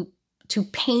to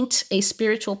paint a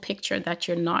spiritual picture that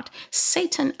you're not.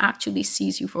 Satan actually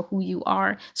sees you for who you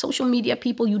are. Social media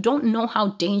people, you don't know how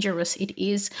dangerous it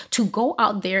is to go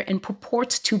out there and purport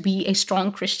to be a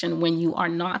strong Christian when you are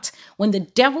not. When the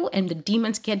devil and the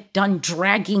demons get done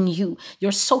dragging you,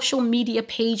 your social media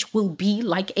page will be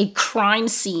like a crime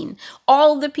scene.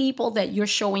 All the people that you're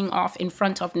showing off in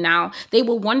front of now, they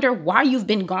will wonder why you've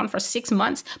been gone for 6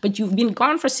 months, but you've been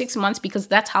gone for 6 months because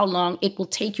that's how long it will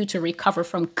take you to recover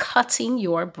from cutting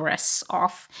your breasts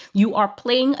off. You are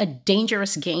playing a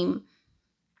dangerous game.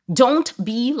 Don't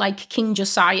be like King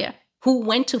Josiah, who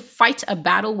went to fight a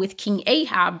battle with King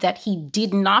Ahab that he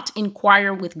did not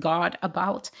inquire with God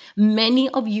about. Many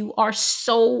of you are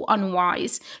so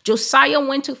unwise. Josiah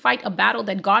went to fight a battle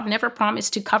that God never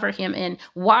promised to cover him in.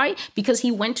 Why? Because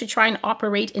he went to try and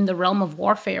operate in the realm of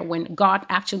warfare when God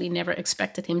actually never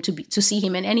expected him to see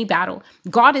him in any battle.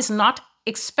 God is not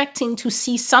expecting to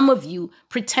see some of you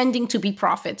pretending to be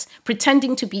prophets,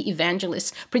 pretending to be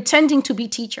evangelists, pretending to be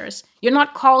teachers. You're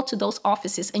not called to those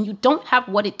offices, and you don't have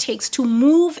what it takes to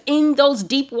move in those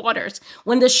deep waters.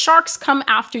 When the sharks come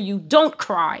after you, don't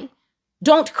cry.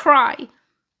 Don't cry.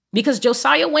 Because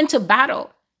Josiah went to battle,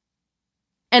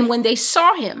 and when they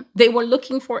saw him, they were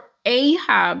looking for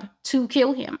Ahab to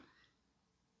kill him.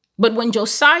 But when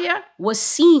Josiah was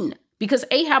seen, because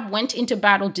Ahab went into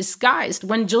battle disguised,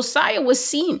 when Josiah was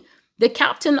seen, the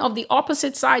captain of the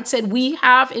opposite side said, "We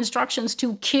have instructions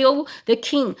to kill the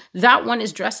king. That one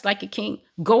is dressed like a king.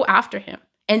 Go after him."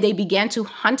 And they began to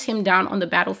hunt him down on the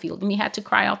battlefield. And he had to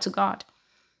cry out to God.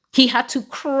 He had to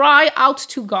cry out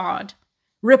to God,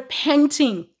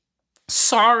 repenting,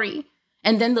 sorry.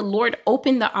 And then the Lord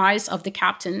opened the eyes of the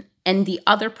captain and the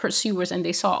other pursuers, and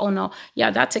they saw, oh no,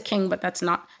 yeah, that's a king, but that's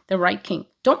not the right king.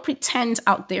 Don't pretend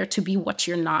out there to be what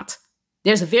you're not.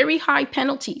 There's very high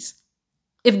penalties.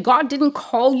 If God didn't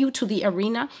call you to the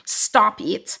arena, stop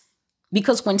it.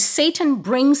 Because when Satan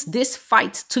brings this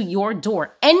fight to your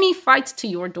door, any fight to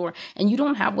your door, and you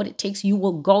don't have what it takes, you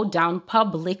will go down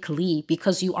publicly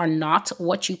because you are not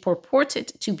what you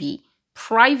purported to be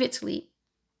privately.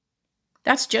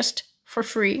 That's just for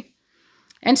free.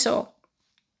 And so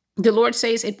the Lord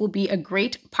says it will be a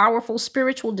great, powerful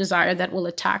spiritual desire that will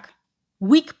attack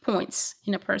weak points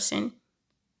in a person.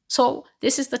 So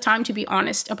this is the time to be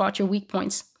honest about your weak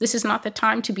points. This is not the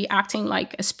time to be acting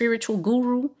like a spiritual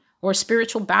guru or a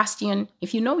spiritual bastion.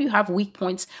 If you know you have weak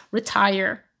points,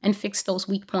 retire and fix those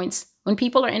weak points. When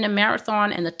people are in a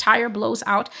marathon and the tire blows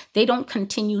out, they don't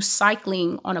continue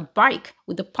cycling on a bike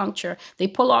with a puncture. They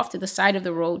pull off to the side of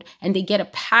the road and they get a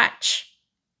patch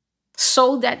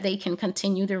so that they can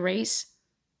continue the race.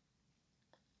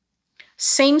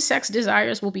 Same-sex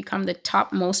desires will become the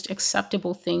top most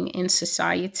acceptable thing in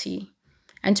society.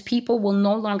 And people will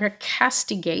no longer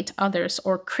castigate others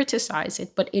or criticize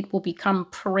it, but it will become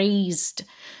praised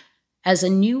as a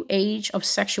new age of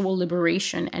sexual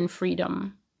liberation and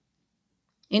freedom.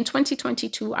 In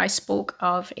 2022, I spoke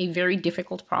of a very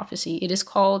difficult prophecy. It is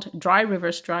called Dry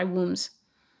Rivers, Dry Wombs.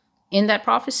 In that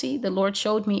prophecy, the Lord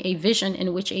showed me a vision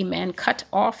in which a man cut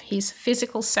off his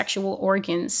physical sexual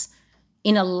organs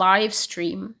in a live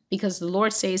stream, because the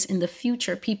Lord says in the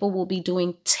future, people will be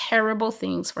doing terrible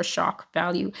things for shock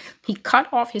value. He cut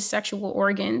off his sexual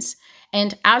organs.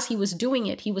 And as he was doing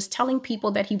it, he was telling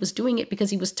people that he was doing it because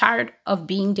he was tired of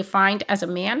being defined as a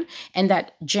man, and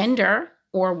that gender,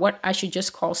 or what I should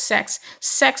just call sex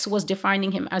was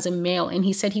defining him as a male. And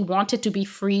he said he wanted to be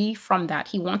free from that.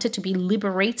 He wanted to be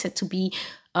liberated, to be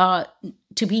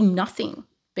nothing,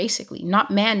 basically,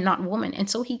 not man, not woman. And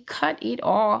so he cut it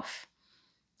off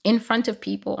in front of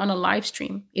people on a live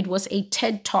stream. It was a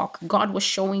TED Talk. God was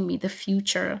showing me the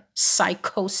future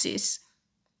psychosis,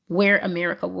 where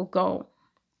America will go.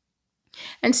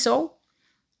 And so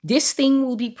this thing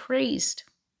will be praised.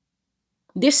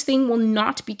 This thing will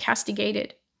not be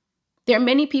castigated. There are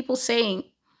many people saying,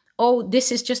 oh,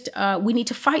 this is just, we need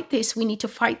to fight this. We need to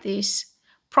fight this.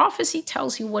 Prophecy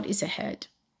tells you what is ahead.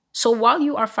 So while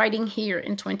you are fighting here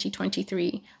in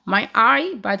 2023, my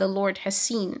eye by the Lord has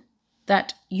seen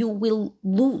that you will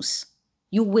lose.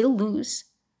 You will lose.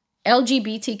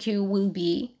 LGBTQ will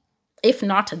be, if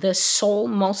not the sole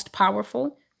most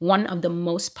powerful, one of the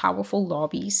most powerful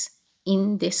lobbies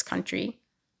in this country.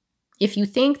 If you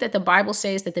think that the Bible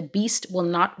says that the beast will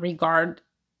not regard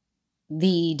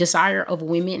the desire of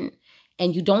women,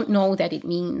 and you don't know that it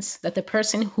means that the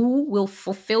person who will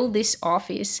fulfill this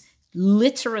office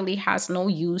literally has no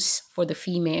use for the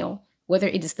female, whether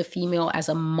it is the female as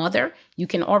a mother. You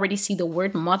can already see the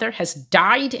word mother has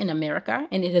died in America,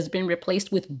 and it has been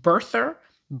replaced with birther,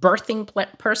 birthing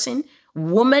person.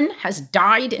 Woman has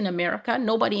died in America.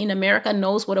 Nobody in America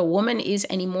knows what a woman is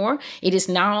anymore. It is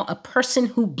now a person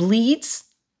who bleeds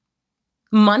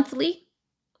monthly.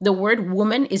 The word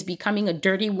woman is becoming a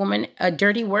dirty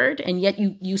word, and yet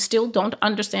you still don't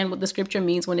understand what the scripture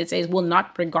means when it says will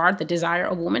not regard the desire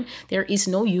of woman. There is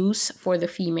no use for the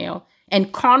female.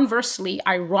 And conversely,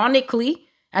 ironically,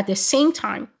 at the same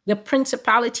time, the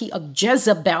principality of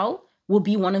Jezebel will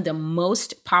be one of the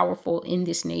most powerful in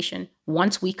this nation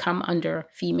once we come under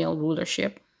female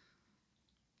rulership.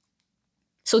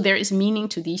 So there is meaning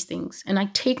to these things, and I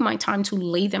take my time to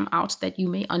lay them out that you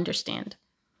may understand.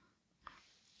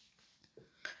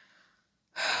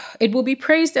 It will be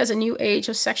praised as a new age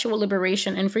of sexual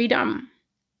liberation and freedom.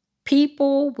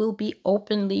 People will be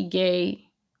openly gay.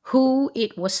 Who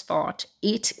it was thought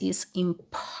it is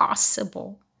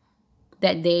impossible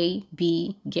that they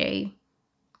be gay.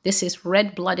 This is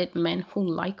red-blooded men who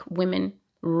like women,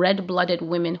 red-blooded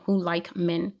women who like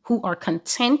men, who are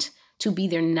content to be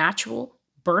their natural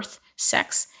birth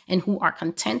sex, and who are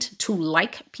content to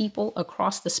like people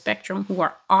across the spectrum who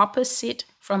are opposite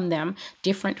from them,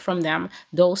 different from them.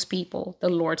 Those people, the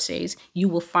Lord says, you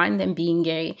will find them being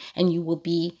gay, and you will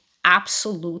be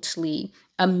absolutely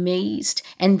amazed.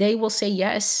 And they will say,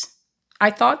 yes, I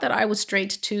thought that I was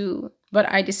straight too, but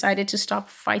I decided to stop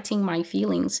fighting my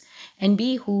feelings and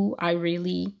be who I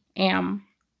really am.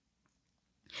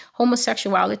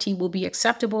 Homosexuality will be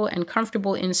acceptable and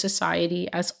comfortable in society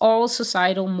as all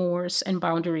societal mores and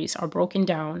boundaries are broken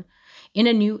down in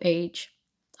a new age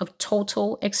of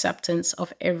total acceptance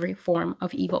of every form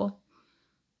of evil.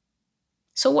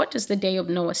 So what does the day of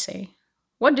Noah say?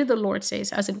 What did the Lord say?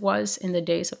 As it was in the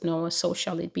days of Noah, so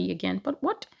shall it be again. But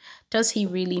what does he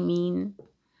really mean?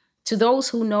 To those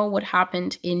who know what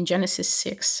happened in Genesis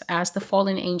 6, as the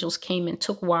fallen angels came and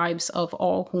took wives of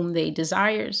all whom they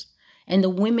desired, and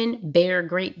the women bare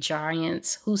great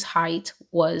giants whose height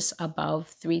was above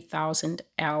 3,000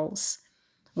 ells.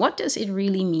 What does it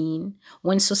really mean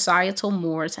when societal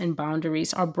mores and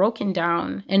boundaries are broken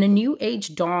down and a new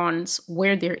age dawns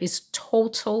where there is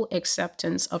total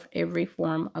acceptance of every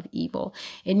form of evil?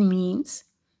 It means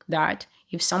that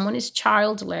if someone is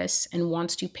childless and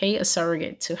wants to pay a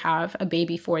surrogate to have a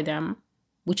baby for them,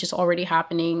 which is already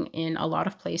happening in a lot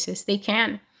of places, they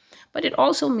can. But it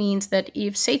also means that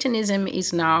if Satanism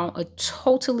is now a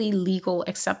totally legal,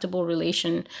 acceptable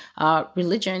religion,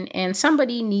 and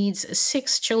somebody needs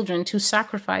 6 children to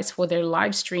sacrifice for their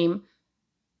live stream,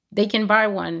 they can buy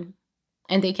one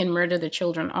and they can murder the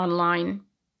children online,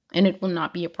 and it will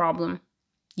not be a problem.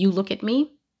 You look at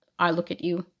me, I look at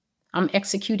you. I'm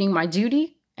executing my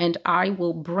duty, and I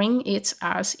will bring it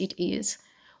as it is.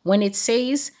 When it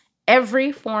says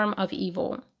every form of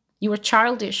evil, you are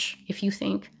childish if you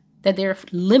think that there are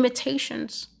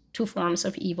limitations to forms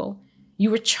of evil.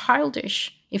 You are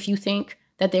childish if you think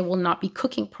that there will not be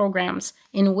cooking programs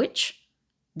in which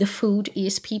the food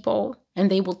is people, and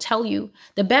they will tell you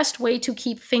the best way to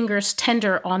keep fingers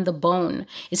tender on the bone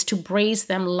is to braise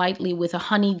them lightly with a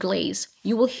honey glaze.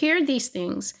 You will hear these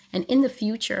things, and in the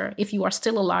future, if you are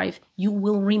still alive, you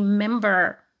will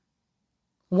remember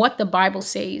what the Bible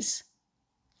says.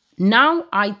 Now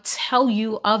I tell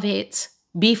you of it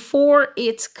before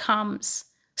it comes,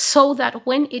 so that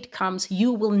when it comes,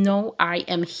 you will know I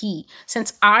am he.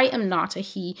 Since I am not a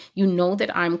he, you know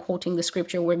that I'm quoting the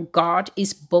scripture where God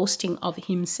is boasting of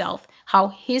himself, how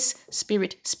his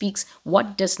spirit speaks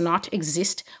what does not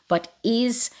exist, but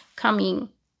is coming.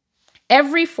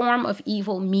 Every form of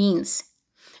evil means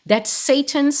that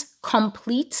Satan's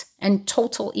complete and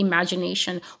total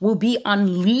imagination will be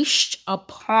unleashed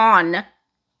upon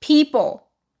people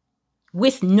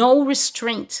with no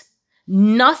restraint.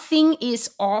 Nothing is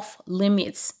off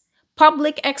limits.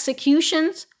 Public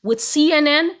executions with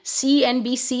CNN,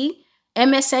 CNBC,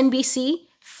 MSNBC,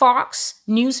 Fox,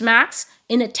 Newsmax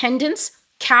in attendance,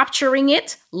 capturing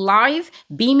it live,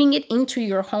 beaming it into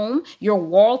your home, your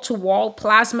wall-to-wall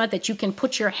plasma that you can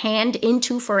put your hand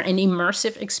into for an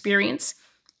immersive experience.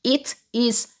 It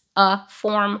is a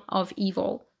form of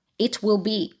evil. It will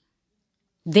be.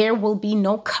 There will be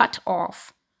no cut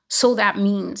off. So that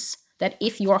means that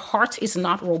if your heart is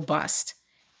not robust,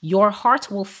 your heart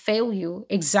will fail you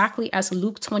exactly as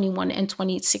Luke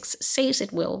 21:26 says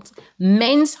it will.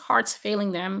 Men's hearts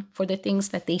failing them for the things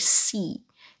that they see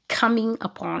coming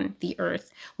upon the earth.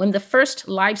 When the first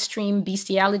live stream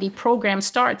bestiality program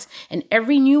starts, and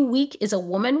every new week is a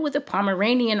woman with a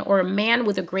Pomeranian or a man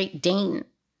with a Great Dane,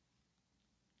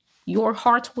 your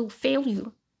heart will fail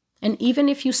you. And even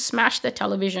if you smash the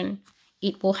television,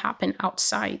 it will happen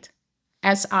outside,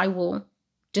 as I will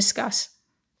discuss.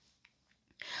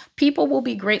 People will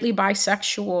be greatly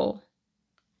bisexual.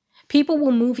 People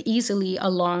will move easily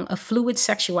along a fluid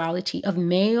sexuality of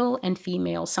male and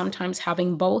female, sometimes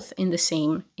having both in the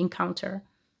same encounter.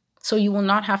 So you will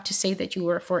not have to say that you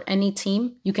are for any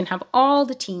team. You can have all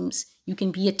the teams. You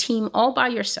can be a team all by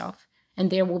yourself,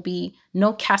 and there will be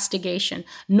no castigation,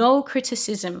 no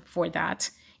criticism for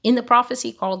that. In the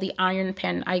prophecy called the Iron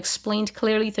Pen, I explained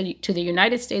clearly to the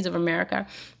United States of America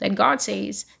that God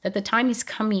says that the time is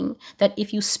coming that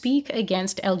if you speak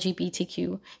against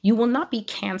LGBTQ, you will not be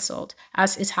canceled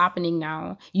as is happening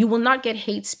now. You will not get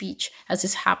hate speech as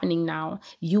is happening now.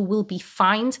 You will be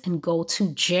fined and go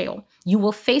to jail. You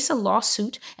will face a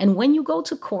lawsuit, and when you go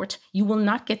to court, you will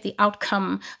not get the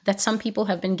outcome that some people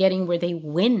have been getting where they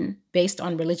win based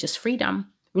on religious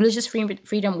freedom. Religious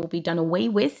freedom will be done away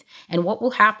with, and what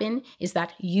will happen is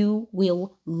that you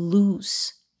will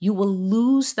lose. You will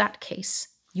lose that case.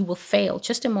 You will fail.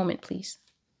 Just a moment, please.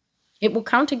 It will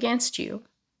count against you.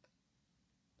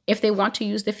 If they want to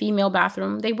use the female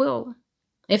bathroom, they will.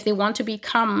 If they want to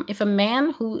become, if a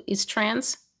man who is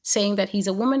trans, saying that he's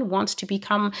a woman, wants to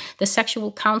become the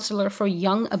sexual counselor for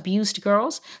young abused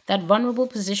girls, that vulnerable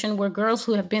position where girls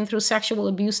who have been through sexual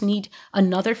abuse need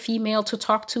another female to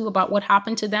talk to about what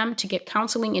happened to them to get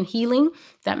counseling and healing,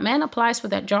 that man applies for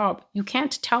that job. You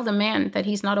can't tell the man that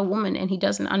he's not a woman and he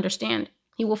doesn't understand.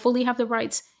 He will fully have the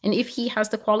rights. And if he has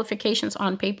the qualifications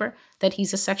on paper that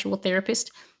he's a sexual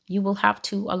therapist, you will have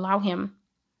to allow him.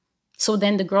 So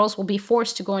then the girls will be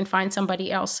forced to go and find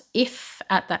somebody else, if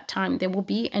at that time there will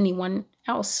be anyone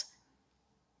else.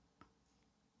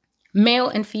 Male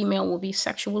and female will be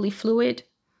sexually fluid.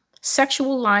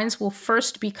 Sexual lines will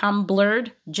first become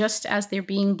blurred, just as they're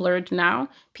being blurred now.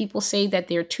 People say that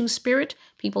they're two-spirit.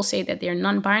 People say that they're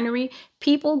non-binary.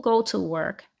 People go to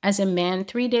work as a man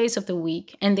 3 days of the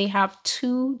week, and they have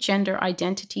 2 gender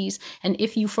identities. And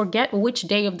if you forget which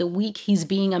day of the week he's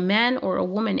being a man or a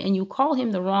woman and you call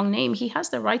him the wrong name, he has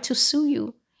the right to sue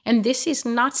you. And this is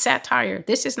not satire.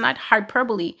 This is not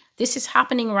hyperbole. This is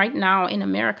happening right now in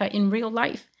America in real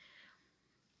life.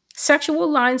 Sexual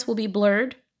lines will be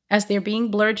blurred as they're being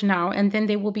blurred now, and then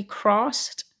they will be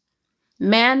crossed.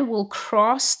 Man will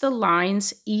cross the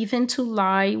lines even to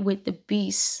lie with the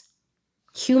beasts.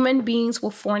 Human beings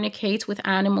will fornicate with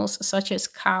animals such as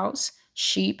cows,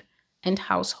 sheep, and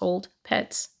household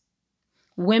pets.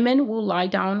 Women will lie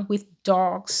down with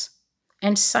dogs,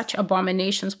 and such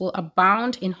abominations will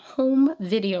abound in home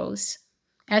videos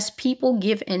as people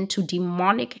give in to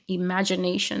demonic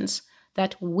imaginations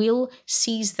that will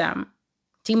seize them.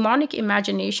 Demonic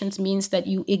imaginations means that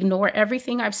you ignore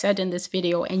everything I've said in this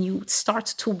video and you start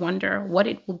to wonder what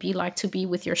it will be like to be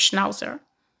with your schnauzer.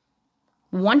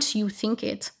 Once you think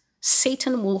it,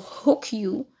 Satan will hook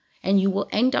you and you will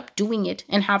end up doing it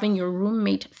and having your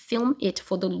roommate film it.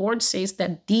 For the Lord says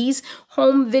that these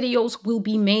home videos will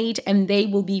be made and they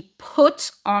will be put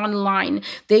online.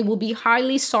 They will be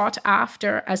highly sought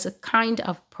after as a kind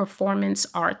of performance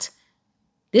art.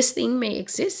 This thing may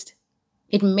exist.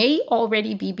 It may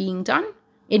already be being done.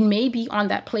 It may be on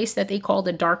that place that they call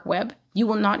the dark web. You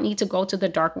will not need to go to the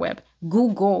dark web.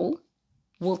 Google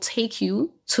will take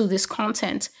you to this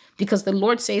content because the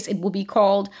Lord says it will be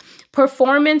called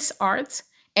performance art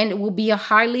and it will be a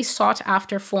highly sought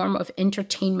after form of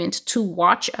entertainment to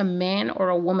watch a man or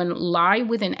a woman lie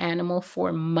with an animal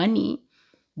for money.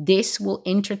 This will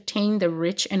entertain the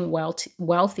rich and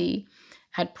wealthy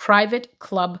at private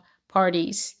club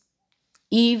parties.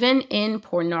 Even in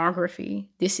pornography,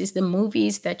 this is the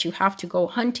movies that you have to go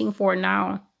hunting for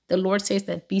now. The Lord says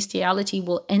that bestiality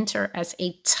will enter as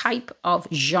a type of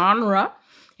genre.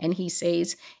 And he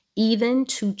says, even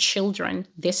to children,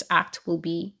 this act will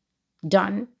be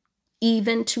done,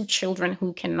 even to children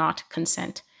who cannot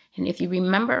consent. And if you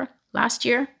remember last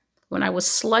year, when I was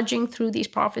sludging through these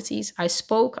prophecies, I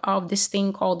spoke of this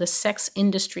thing called the sex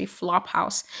industry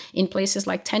flophouse in places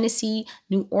like Tennessee,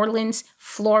 New Orleans,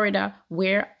 Florida,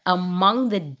 where among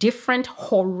the different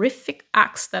horrific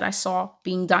acts that I saw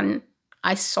being done,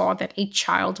 I saw that a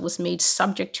child was made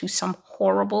subject to some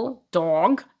horrible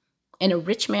dog, and a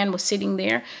rich man was sitting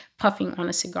there puffing on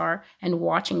a cigar and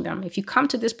watching them. If you come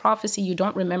to this prophecy, you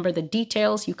don't remember the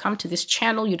details, you come to this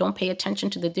channel, you don't pay attention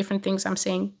to the different things I'm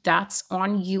saying, that's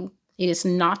on you. It is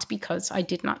not because I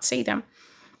did not say them.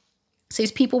 It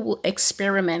says people will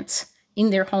experiment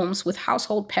in their homes with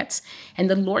household pets, and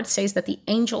the Lord says that the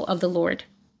angel of the Lord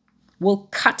will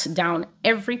cut down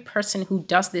every person who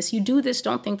does this. You do this,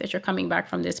 don't think that you're coming back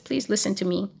from this. Please listen to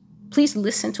me. Please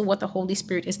listen to what the Holy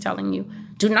Spirit is telling you.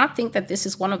 Do not think that this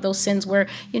is one of those sins where,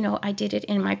 I did it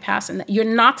in my past and you're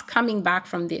not coming back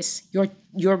from this.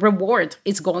 Your reward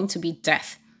is going to be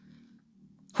death.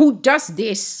 Who does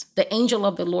this, the angel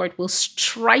of the Lord will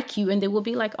strike you and they will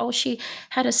be like, oh, she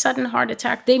had a sudden heart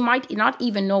attack. They might not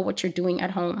even know what you're doing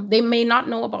at home. They may not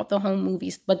know about the home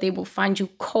movies, but they will find you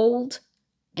cold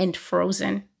and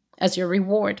frozen as your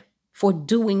reward for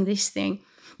doing this thing.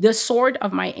 The sword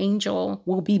of my angel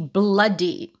will be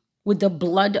bloody with the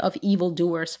blood of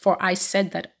evildoers, for I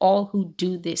said that all who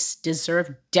do this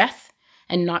deserve death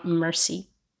and not mercy.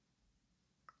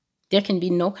 There can be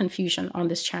no confusion on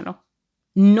this channel.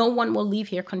 No one will leave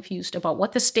here confused about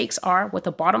what the stakes are, what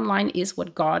the bottom line is,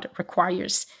 what God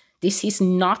requires. This is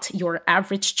not your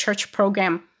average church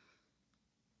program.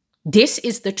 This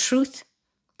is the truth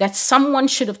that someone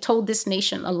should have told this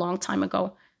nation a long time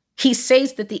ago. He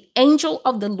says that the angel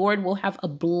of the Lord will have a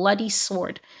bloody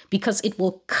sword because it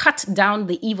will cut down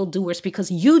the evildoers. Because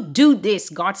you do this,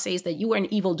 God says that you are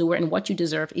an evildoer and what you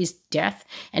deserve is death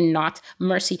and not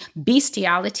mercy.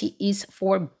 Bestiality is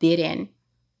forbidden.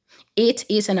 It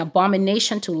is an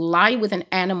abomination to lie with an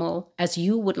animal as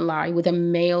you would lie with a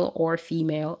male or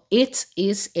female. It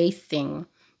is a thing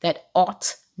that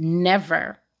ought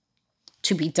never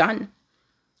to be done.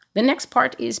 The next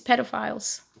part is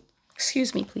pedophiles.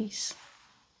 Excuse me, please.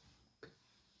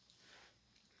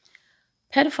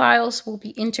 Pedophiles will be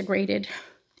integrated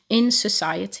in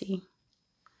society.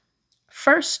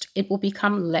 First, it will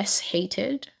become less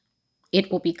hated.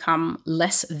 It will become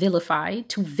less vilified.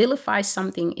 To vilify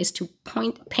something is to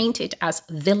paint it as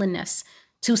villainous,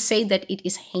 to say that it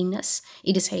is heinous,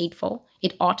 it is hateful,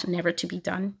 it ought never to be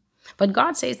done. But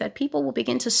God says that people will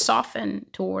begin to soften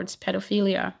towards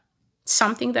pedophilia.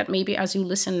 Something that maybe as you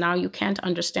listen now, you can't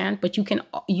understand, but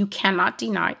you cannot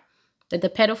deny that the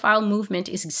pedophile movement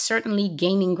is certainly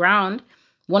gaining ground.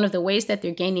 One of the ways that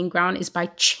they're gaining ground is by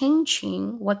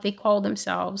changing what they call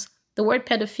themselves. The word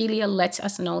pedophilia lets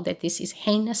us know that this is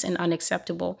heinous and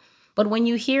unacceptable. But when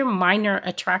you hear minor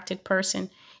attracted person,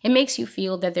 it makes you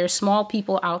feel that there are small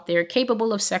people out there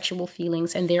capable of sexual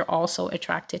feelings, and they're also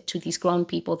attracted to these grown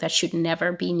people that should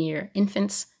never be near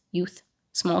infants, youth,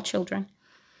 small children.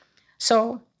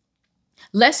 So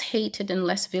less hated and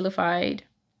less vilified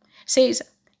says,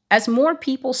 as more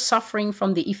people suffering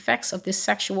from the effects of this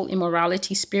sexual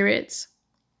immorality spirits,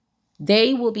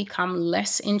 they will become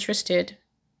less interested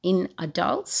in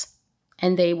adults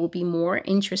and they will be more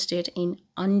interested in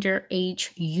underage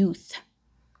youth.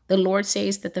 The Lord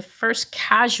says that the first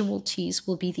casualties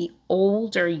will be the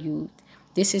older youth.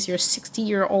 This is your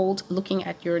 60-year-old looking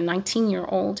at your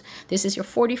 19-year-old. This is your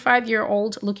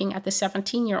 45-year-old looking at the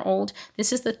 17-year-old.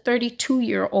 This is the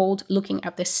 32-year-old looking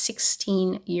at the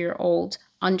 16-year-old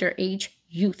underage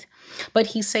youth. But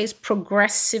he says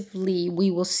progressively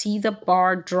we will see the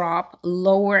bar drop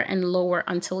lower and lower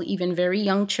until even very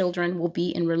young children will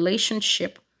be in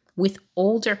relationship with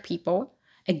older people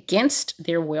against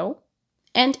their will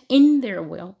and in their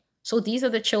will. So these are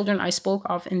the children I spoke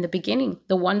of in the beginning,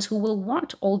 the ones who will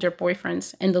want older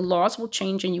boyfriends, and the laws will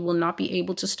change and you will not be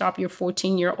able to stop your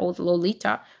 14-year-old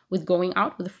Lolita with going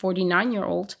out with a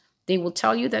 49-year-old. They will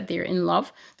tell you that they're in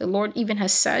love. The Lord even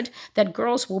has said that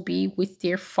girls will be with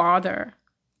their father.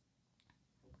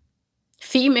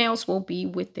 Females will be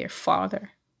with their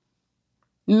father.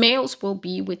 Males will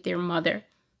be with their mother.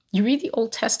 You read the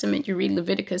Old Testament, you read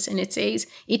Leviticus, and it says,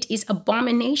 it is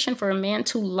abomination for a man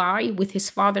to lie with his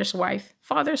father's wife.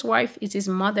 Father's wife is his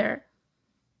mother.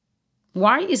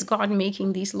 Why is God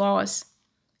making these laws?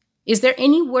 Is there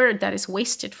any word that is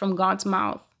wasted from God's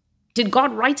mouth? Did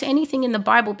God write anything in the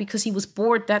Bible because he was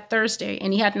bored that Thursday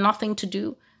and he had nothing to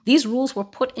do? These rules were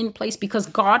put in place because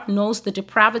God knows the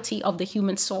depravity of the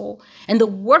human soul. And the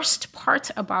worst part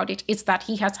about it is that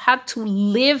he has had to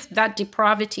live that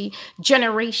depravity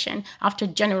generation after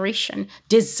generation.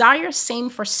 Desire same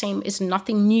for same is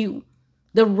nothing new.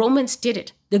 The Romans did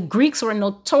it. The Greeks were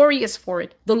notorious for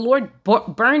it. The Lord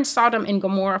burned Sodom and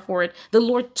Gomorrah for it. The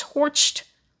Lord torched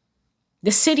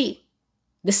the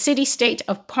city-state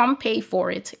of Pompeii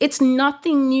for it. It's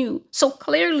nothing new. So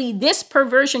clearly, this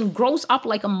perversion grows up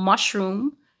like a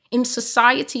mushroom in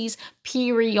societies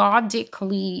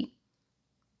periodically.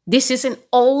 This is an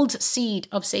old seed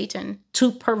of Satan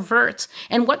to pervert.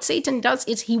 And what Satan does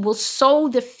is he will sow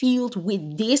the field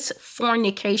with this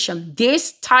fornication,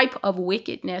 this type of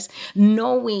wickedness,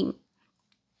 knowing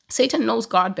Satan knows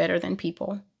God better than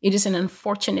people. It is an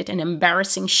unfortunate and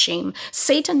embarrassing shame.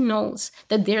 Satan knows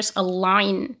that there's a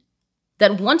line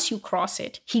that once you cross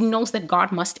it, he knows that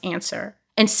God must answer.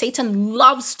 And Satan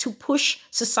loves to push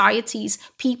societies,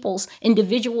 peoples,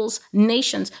 individuals,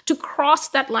 nations to cross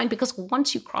that line, because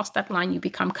once you cross that line, you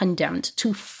become condemned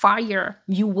to fire.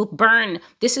 You will burn.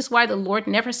 This is why the Lord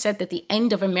never said that the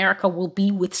end of America will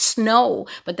be with snow,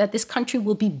 but that this country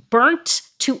will be burnt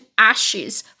to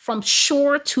ashes from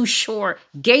shore to shore,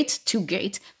 gate to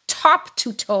gate, top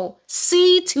to toe,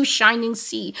 sea to shining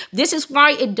sea. This is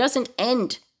why it doesn't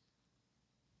end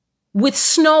with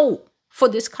snow for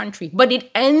this country, but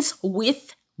it ends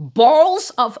with balls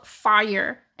of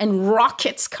fire and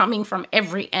rockets coming from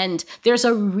every end. There's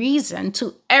a reason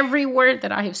to every word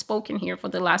that I have spoken here for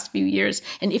the last few years.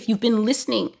 And if you've been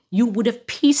listening, you would have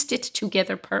pieced it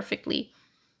together perfectly.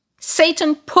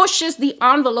 Satan pushes the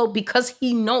envelope because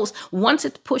he knows once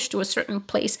it's pushed to a certain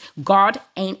place, God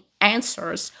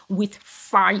answers with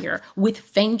fire, with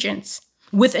vengeance,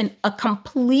 with a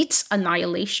complete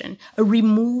annihilation, a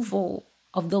removal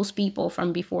of those people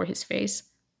from before his face.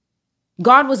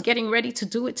 God was getting ready to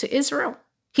do it to Israel.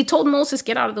 He told Moses,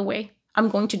 get out of the way. I'm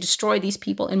going to destroy these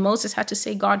people. And Moses had to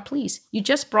say, God, please, you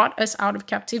just brought us out of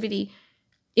captivity.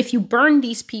 If you burn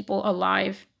these people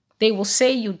alive, they will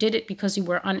say you did it because you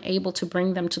were unable to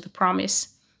bring them to the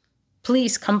promise.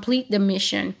 Please complete the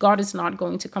mission. God is not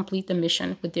going to complete the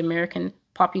mission with the American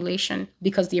population,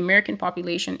 because the American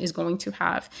population is going to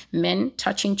have men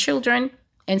touching children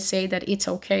and say that it's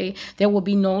okay. There will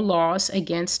be no laws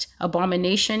against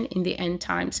abomination in the end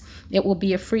times. It will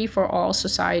be a free-for-all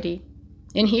society.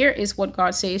 And here is what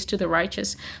God says to the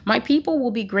righteous. My people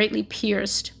will be greatly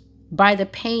pierced by the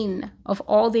pain of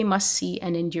all they must see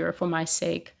and endure for my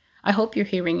sake. I hope you're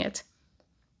hearing it.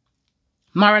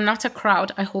 Maranatha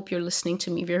crowd, I hope you're listening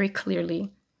to me very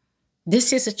clearly.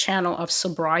 This is a channel of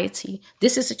sobriety.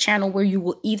 This is a channel where you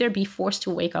will either be forced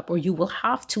to wake up or you will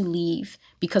have to leave,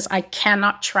 because I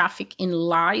cannot traffic in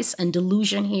lies and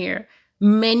delusion here.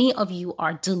 Many of you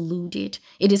are deluded.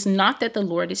 It is not that the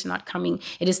Lord is not coming.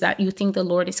 It is that you think the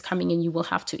Lord is coming and you will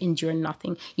have to endure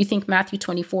nothing. You think Matthew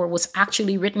 24 was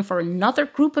actually written for another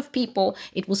group of people.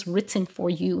 It was written for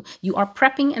you. You are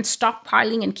prepping and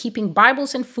stockpiling and keeping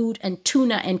Bibles and food and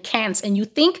tuna and cans, and you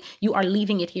think you are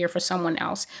leaving it here for someone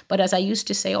else. But as I used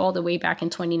to say all the way back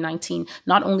in 2019,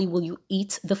 not only will you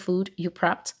eat the food you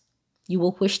prepped, you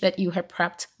will wish that you had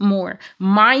prepped more.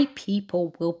 My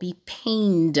people will be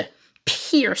pained,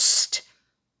 pierced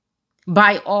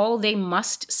by all they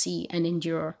must see and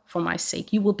endure for my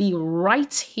sake. You will be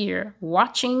right here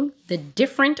watching the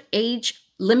different age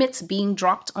limits being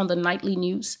dropped on the nightly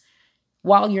news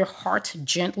while your heart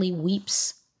gently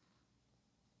weeps.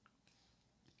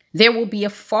 There will be a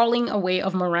falling away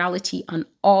of morality on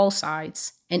all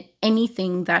sides, and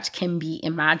anything that can be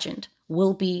imagined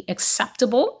will be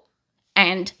acceptable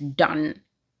and done.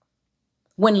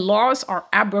 When laws are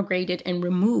abrogated and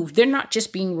removed, they're not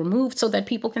just being removed so that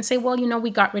people can say, well, we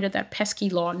got rid of that pesky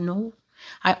law. No,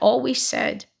 I always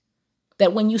said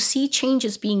that when you see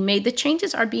changes being made, the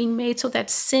changes are being made so that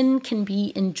sin can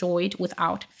be enjoyed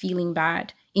without feeling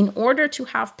bad. In order to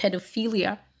have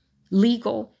pedophilia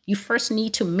legal, you first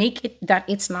need to make it that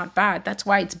it's not bad. That's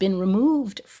why it's been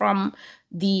removed from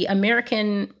the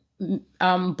American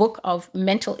book of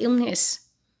mental illness,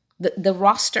 the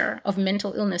roster of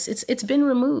mental illness. It's been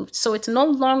removed. So it's no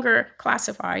longer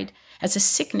classified as a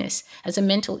sickness, as a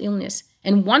mental illness.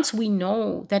 And once we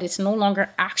know that it's no longer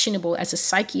actionable as a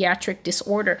psychiatric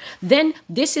disorder, then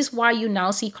this is why you now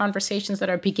see conversations that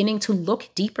are beginning to look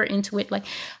deeper into it. Like,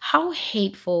 how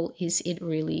hateful is it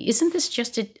really? Isn't this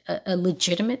just a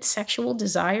legitimate sexual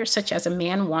desire, such as a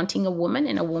man wanting a woman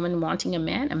and a woman wanting a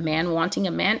man wanting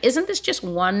a man? Isn't this just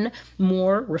one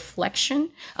more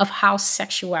reflection of how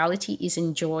sexuality is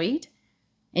enjoyed?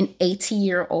 An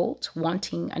 80-year-old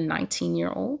wanting a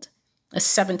 19-year-old? A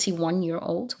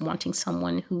 71-year-old wanting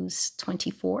someone who's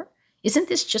 24? Isn't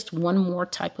this just one more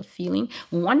type of feeling?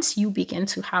 Once you begin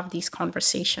to have these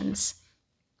conversations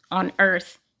on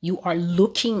earth, you are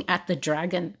looking at the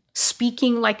dragon,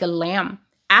 speaking like a lamb,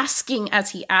 asking as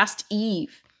he asked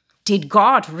Eve, did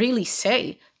God really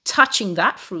say touching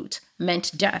that fruit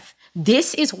meant death?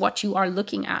 This is what you are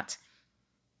looking at.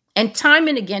 And time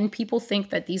and again, people think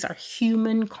that these are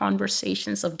human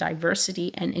conversations of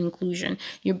diversity and inclusion.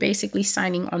 You're basically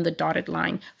signing on the dotted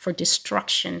line for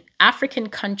destruction. African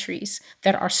countries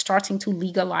that are starting to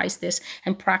legalize this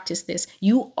and practice this,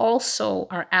 you also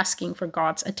are asking for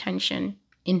God's attention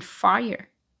in fire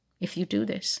if you do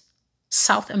this.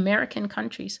 South American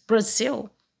countries,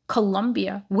 Brazil,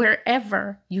 Colombia,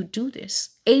 wherever you do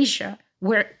this, Asia,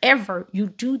 wherever you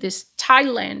do this,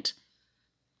 Thailand,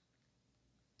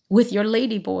 with your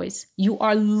lady boys, you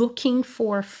are looking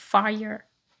for fire.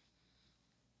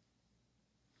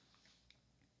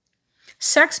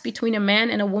 Sex between a man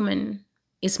and a woman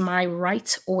is my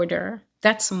right order.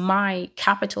 That's my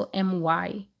capital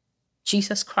M-Y,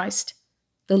 Jesus Christ,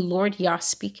 the Lord Yah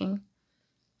speaking.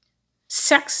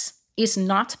 Sex is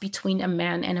not between a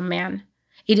man and a man.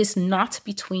 It is not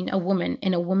between a woman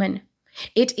and a woman.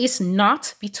 It is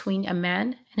not between a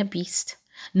man and a beast,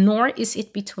 nor is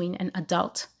it between an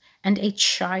adult and a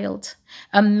child.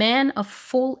 A man of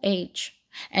full age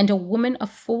and a woman of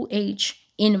full age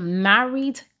in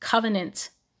married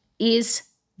covenant is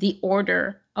the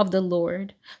order of the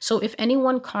Lord. So if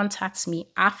anyone contacts me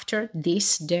after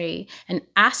this day and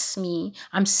asks me,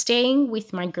 I'm staying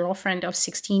with my girlfriend of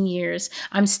 16 years,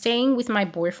 I'm staying with my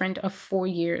boyfriend of 4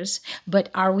 years,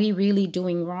 but are we really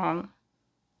doing wrong?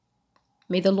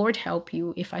 May the Lord help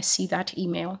you if I see that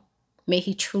email. May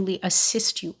he truly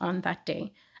assist you on that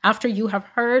day. After you have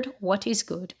heard what is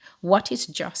good, what is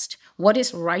just, what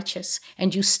is righteous,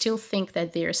 and you still think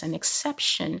that there's an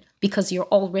exception because you're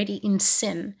already in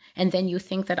sin, and then you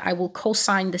think that I will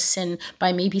co-sign the sin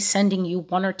by maybe sending you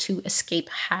 1 or 2 escape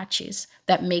hatches,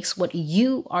 that makes what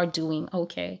you are doing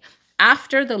okay.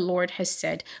 After the Lord has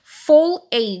said, full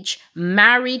age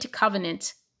married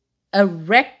covenant, a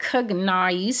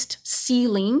recognized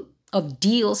sealing of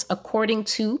deals according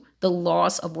to the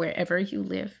laws of wherever you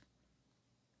live.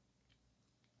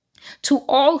 To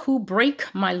all who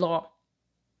break my law,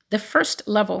 the first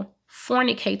level,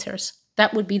 fornicators,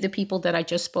 that would be the people that I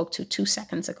just spoke to 2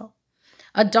 seconds ago.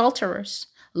 Adulterers,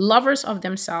 lovers of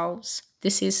themselves.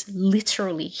 This is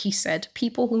literally, he said,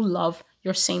 people who love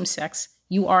your same sex.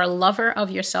 You are a lover of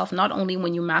yourself, not only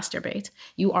when you masturbate.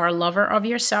 You are a lover of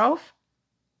yourself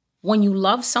when you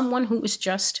love someone who is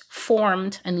just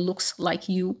formed and looks like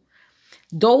you.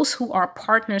 Those who are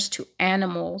partners to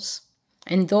animals,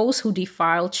 and those who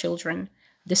defile children.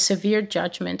 The severe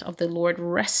judgment of the Lord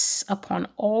rests upon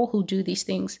all who do these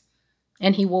things,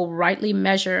 and he will rightly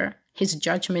measure his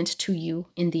judgment to you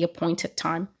in the appointed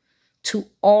time. To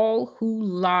all who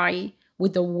lie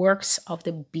with the works of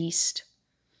the beast,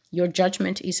 your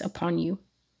judgment is upon you,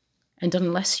 and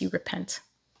unless you repent,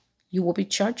 you will be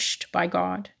judged by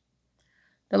God.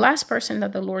 The last person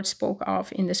that the Lord spoke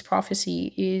of in this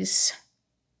prophecy is,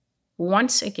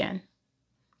 once again,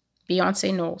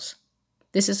 Beyonce Knowles.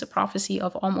 This is a prophecy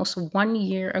of almost 1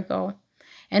 year ago.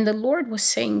 And the Lord was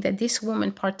saying that this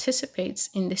woman participates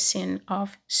in the sin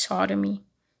of sodomy.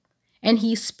 And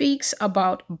he speaks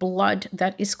about blood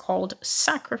that is called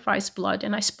sacrifice blood.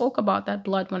 And I spoke about that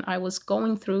blood when I was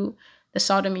going through the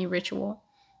sodomy ritual.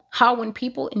 How when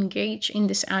people engage in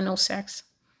this anal sex,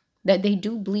 that they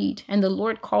do bleed, and the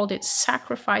Lord called it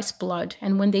sacrifice blood.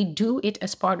 And when they do it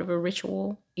as part of a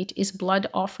ritual, it is blood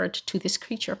offered to this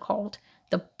creature called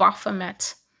the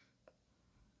Baphomet,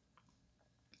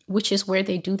 which is where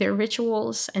they do their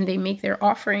rituals and they make their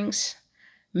offerings,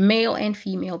 male and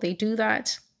female. They do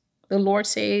that. The Lord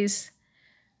says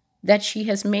that she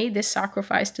has made this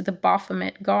sacrifice to the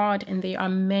Baphomet god, and there are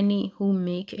many who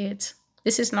make it.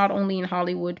 This is not only in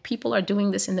Hollywood. People are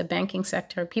doing this in the banking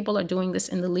sector. People are doing this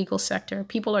in the legal sector.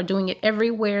 People are doing it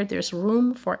everywhere there's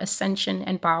room for ascension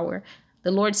and power.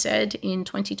 The Lord said in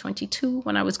 2022,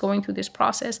 when I was going through this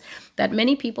process, that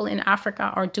many people in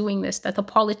Africa are doing this, that the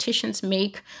politicians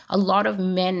make a lot of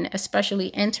men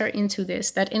especially enter into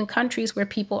this, that in countries where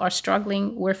people are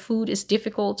struggling, where food is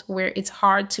difficult, where it's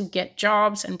hard to get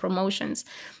jobs and promotions,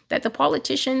 that the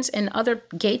politicians and other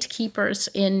gatekeepers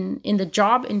in the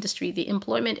job industry, the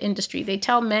employment industry, they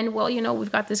tell men, well, you know,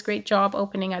 we've got this great job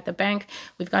opening at the bank.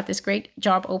 We've got this great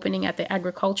job opening at the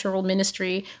agricultural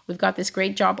ministry. We've got this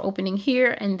great job opening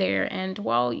here and there. And,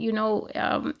 well, you know,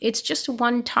 it's just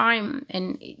one time.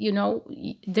 And, you know,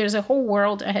 there's a whole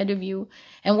world ahead of you.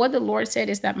 And what the Lord said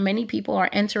is that many people are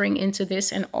entering into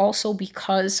this, and also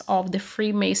because of the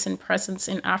Freemason presence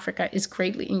in Africa is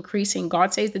greatly increasing.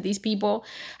 God says that these people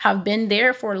have been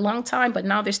there for a long time, but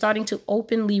now they're starting to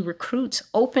openly recruit,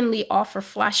 openly offer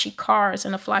flashy cars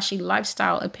and a flashy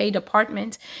lifestyle, a paid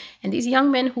apartment. And these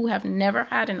young men who have never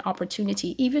had an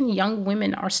opportunity, even young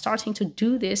women, are starting to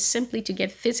do this simply to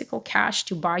get physical cash,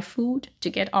 to buy food, to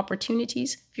get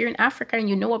opportunities. If you're in Africa and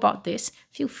you know about this,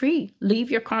 feel free. Leave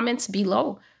your comments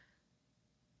below.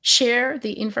 Share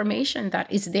the information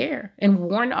that is there and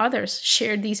warn others.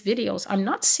 Share these videos. I'm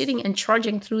not sitting and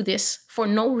trudging through this for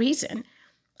no reason.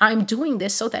 I'm doing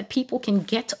this so that people can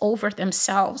get over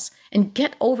themselves and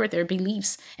get over their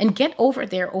beliefs and get over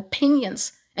their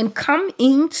opinions and come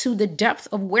into the depth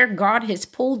of where God has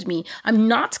pulled me. I'm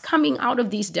not coming out of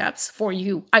these depths for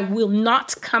you. I will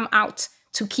not come out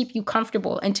to keep you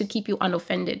comfortable and to keep you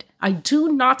unoffended. I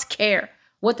do not care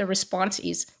what the response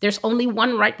is. There's only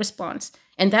one right response.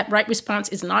 And that right response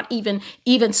is not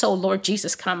even so, Lord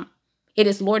Jesus, come. It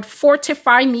is, Lord,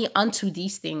 fortify me unto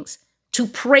these things, to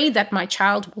pray that my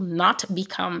child will not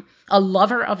become a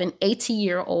lover of an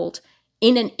 80-year-old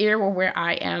in an era where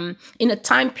I am, in a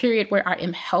time period where I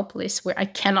am helpless, where I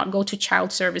cannot go to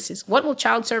child services. What will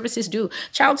child services do?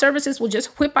 Child services will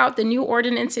just whip out the new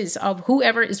ordinances of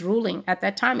whoever is ruling at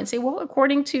that time and say, well,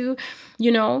 according to,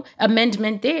 you know,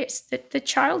 amendment this, that the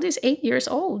child is 8 years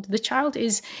old. The child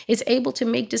is able to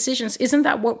make decisions. Isn't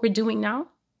that what we're doing now?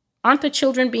 Aren't the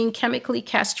children being chemically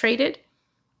castrated?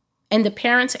 And the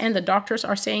parents and the doctors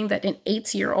are saying that an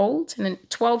 8-year-old and a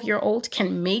 12-year-old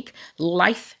can make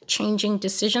life-changing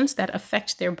decisions that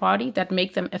affect their body, that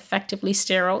make them effectively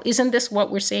sterile. Isn't this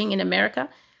what we're saying in America?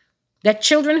 That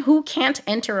children who can't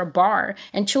enter a bar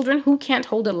and children who can't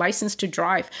hold a license to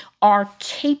drive are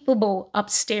capable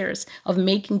upstairs of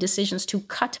making decisions to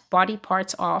cut body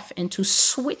parts off and to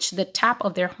switch the tap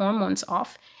of their hormones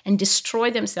off and destroy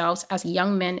themselves as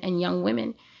young men and young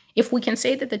women. If we can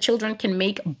say that the children can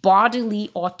make bodily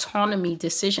autonomy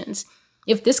decisions,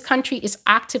 if this country is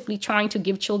actively trying to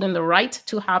give children the right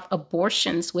to have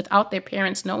abortions without their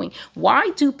parents knowing,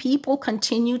 why do people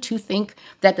continue to think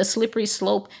that the slippery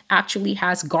slope actually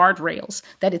has guardrails,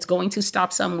 that it's going to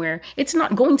stop somewhere? It's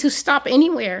not going to stop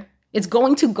anywhere. It's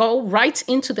going to go right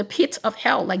into the pit of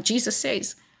hell, like Jesus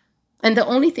says. And the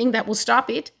only thing that will stop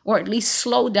it, or at least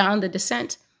slow down the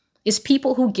descent, is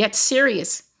people who get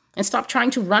serious and stop trying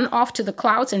to run off to the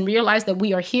clouds and realize that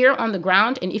we are here on the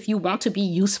ground. And if you want to be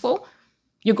useful,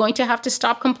 you're going to have to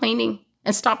stop complaining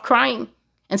and stop crying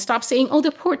and stop saying, oh,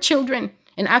 the poor children,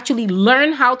 and actually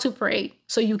learn how to pray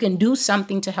so you can do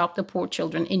something to help the poor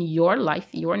children in your life,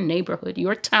 your neighborhood,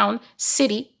 your town,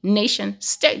 city, nation,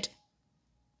 state.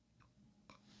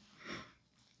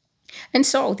 And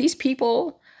so these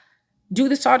people do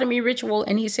the sodomy ritual,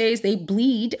 and he says they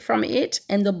bleed from it,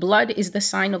 and the blood is the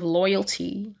sign of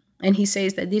loyalty. And he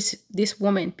says that this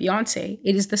woman, Beyonce,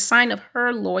 it is the sign of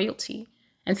her loyalty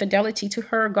and fidelity to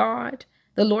her God.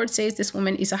 The Lord says this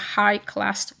woman is a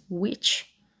high-class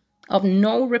witch of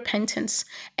no repentance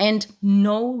and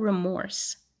no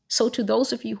remorse. So to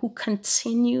those of you who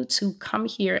continue to come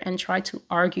here and try to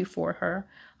argue for her,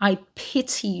 I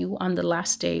pity you on the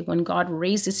last day when God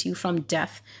raises you from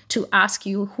death to ask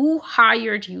you who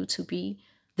hired you to be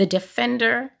the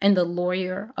defender and the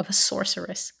lawyer of a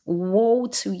sorceress. Woe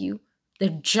to you. The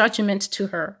judgment to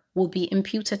her will be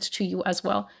imputed to you as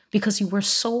well, because you were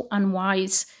so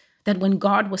unwise that when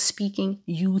God was speaking,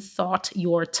 you thought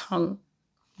your tongue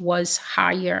was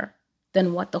higher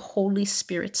than what the Holy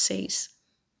Spirit says.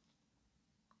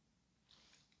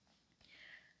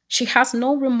 She has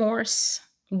no remorse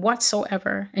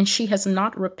whatsoever, and she has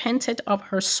not repented of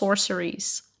her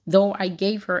sorceries, though I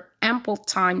gave her ample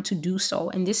time to do so.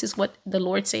 And this is what the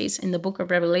Lord says in the book of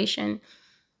Revelation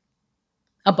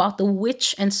about the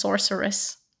witch and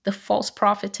sorceress, the false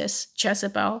prophetess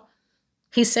Jezebel.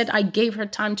 He said, I gave her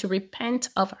time to repent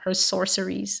of her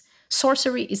sorceries.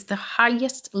 Sorcery is the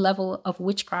highest level of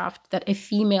witchcraft that a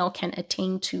female can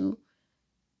attain to.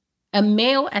 A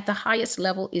male at the highest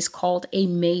level is called a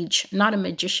mage, not a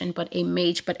magician, but a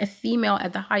mage. But a female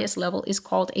at the highest level is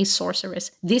called a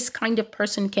sorceress. This kind of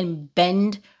person can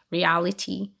bend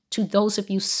reality. To those of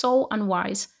you so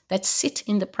unwise that sit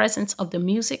in the presence of the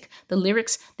music, the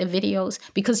lyrics, the videos,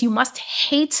 because you must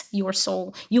hate your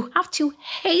soul. You have to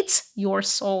hate your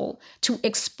soul to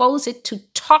expose it to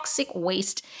toxic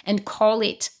waste and call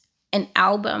it an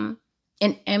album,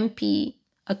 an MP,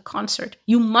 a concert.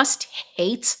 You must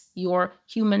hate your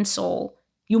human soul.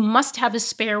 You must have a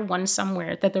spare one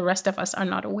somewhere that the rest of us are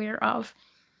not aware of.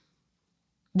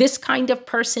 This kind of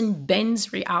person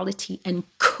bends reality and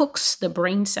cooks the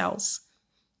brain cells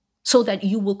so that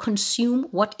you will consume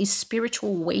what is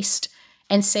spiritual waste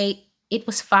and say, it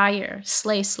was fire,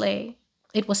 slay, slay.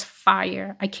 It was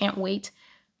fire. I can't wait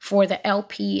for the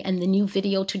LP and the new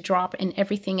video to drop and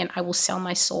everything, and I will sell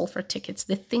my soul for tickets.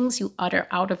 The things you utter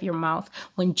out of your mouth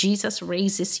when Jesus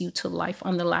raises you to life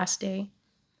on the last day.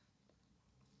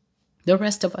 The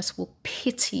rest of us will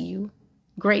pity you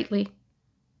greatly.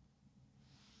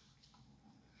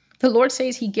 The Lord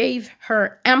says he gave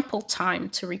her ample time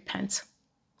to repent.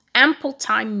 Ample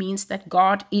time means that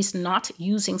God is not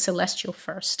using Celestial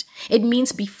first. It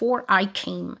means before I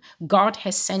came, God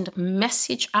has sent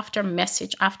message after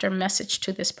message after message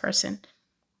to this person.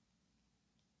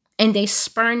 And they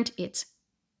spurned it.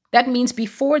 That means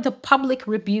before the public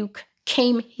rebuke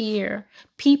came here,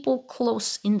 people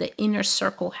close in the inner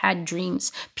circle had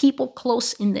dreams. People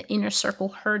close in the inner circle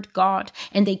heard God,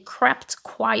 and they crept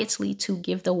quietly to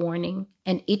give the warning,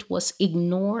 and it was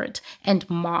ignored and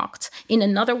mocked. In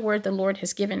another word the Lord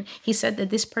has given, he said that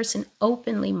this person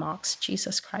openly mocks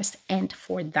Jesus Christ, and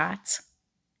for that,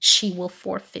 she will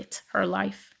forfeit her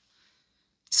life.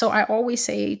 So I always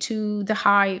say to the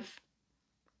hive,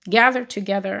 gather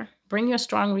together, bring your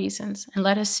strong reasons, and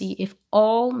let us see if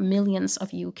all millions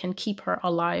of you can keep her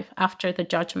alive after the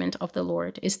judgment of the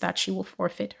Lord is that she will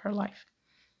forfeit her life.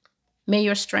 May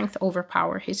your strength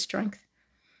overpower his strength.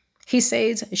 He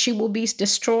says she will be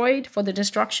destroyed for the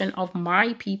destruction of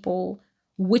my people,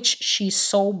 which she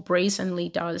so brazenly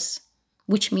does,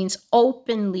 which means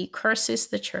openly curses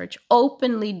the church,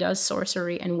 openly does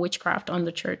sorcery and witchcraft on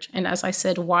the church. And as I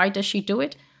said, why does she do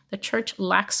it? The church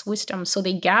lacks wisdom. So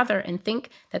they gather and think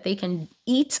that they can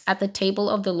eat at the table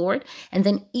of the Lord and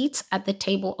then eat at the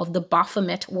table of the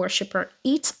Baphomet worshiper,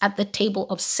 eat at the table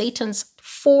of Satan's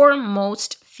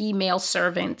foremost female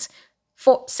servant,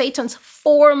 for Satan's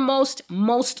foremost,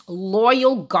 most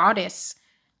loyal goddess.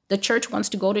 The church wants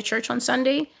to go to church on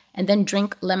Sunday and then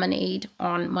drink lemonade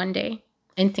on Monday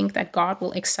and think that God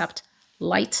will accept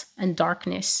light and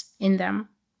darkness in them.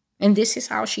 And this is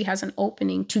how she has an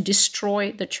opening to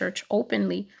destroy the church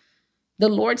openly. The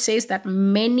Lord says that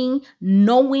many,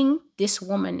 knowing this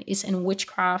woman is in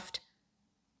witchcraft,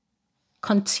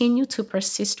 continue to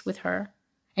persist with her.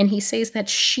 And he says that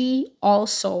she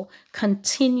also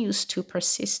continues to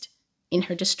persist in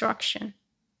her destruction.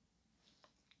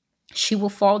 She will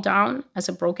fall down as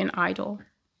a broken idol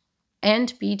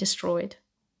and be destroyed.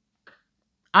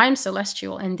 I'm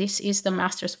Celestial, and this is the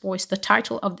Master's Voice. The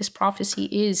title of this prophecy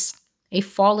is A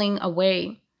Falling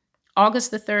Away.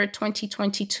 August the 3rd,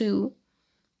 2022.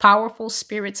 Powerful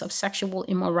spirits of sexual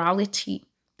immorality,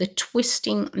 the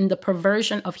twisting and the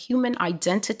perversion of human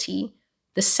identity,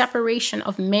 the separation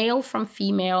of male from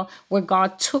female, where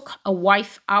God took a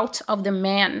wife out of the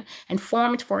man and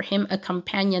formed for him a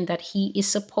companion that he is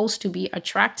supposed to be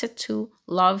attracted to,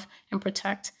 love, and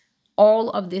protect. All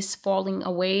of this falling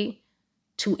away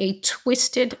to a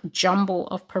twisted jumble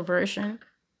of perversion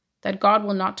that God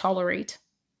will not tolerate.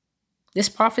 This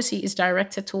prophecy is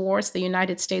directed towards the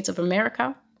United States of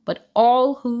America, but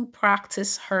all who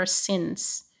practice her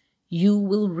sins, you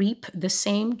will reap the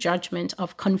same judgment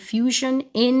of confusion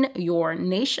in your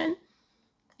nation.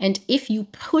 And if you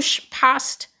push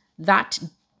past that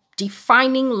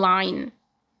defining line,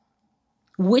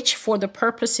 which for the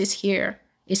purposes here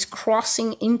is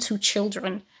crossing into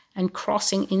children and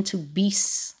crossing into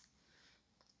beasts,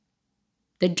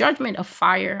 the judgment of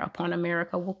fire upon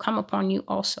America will come upon you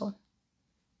also.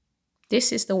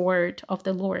 This is the word of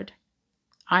the Lord.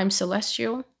 I'm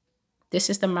Celestial. This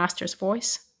is the Master's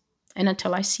Voice. And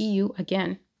until I see you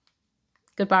again,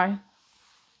 goodbye.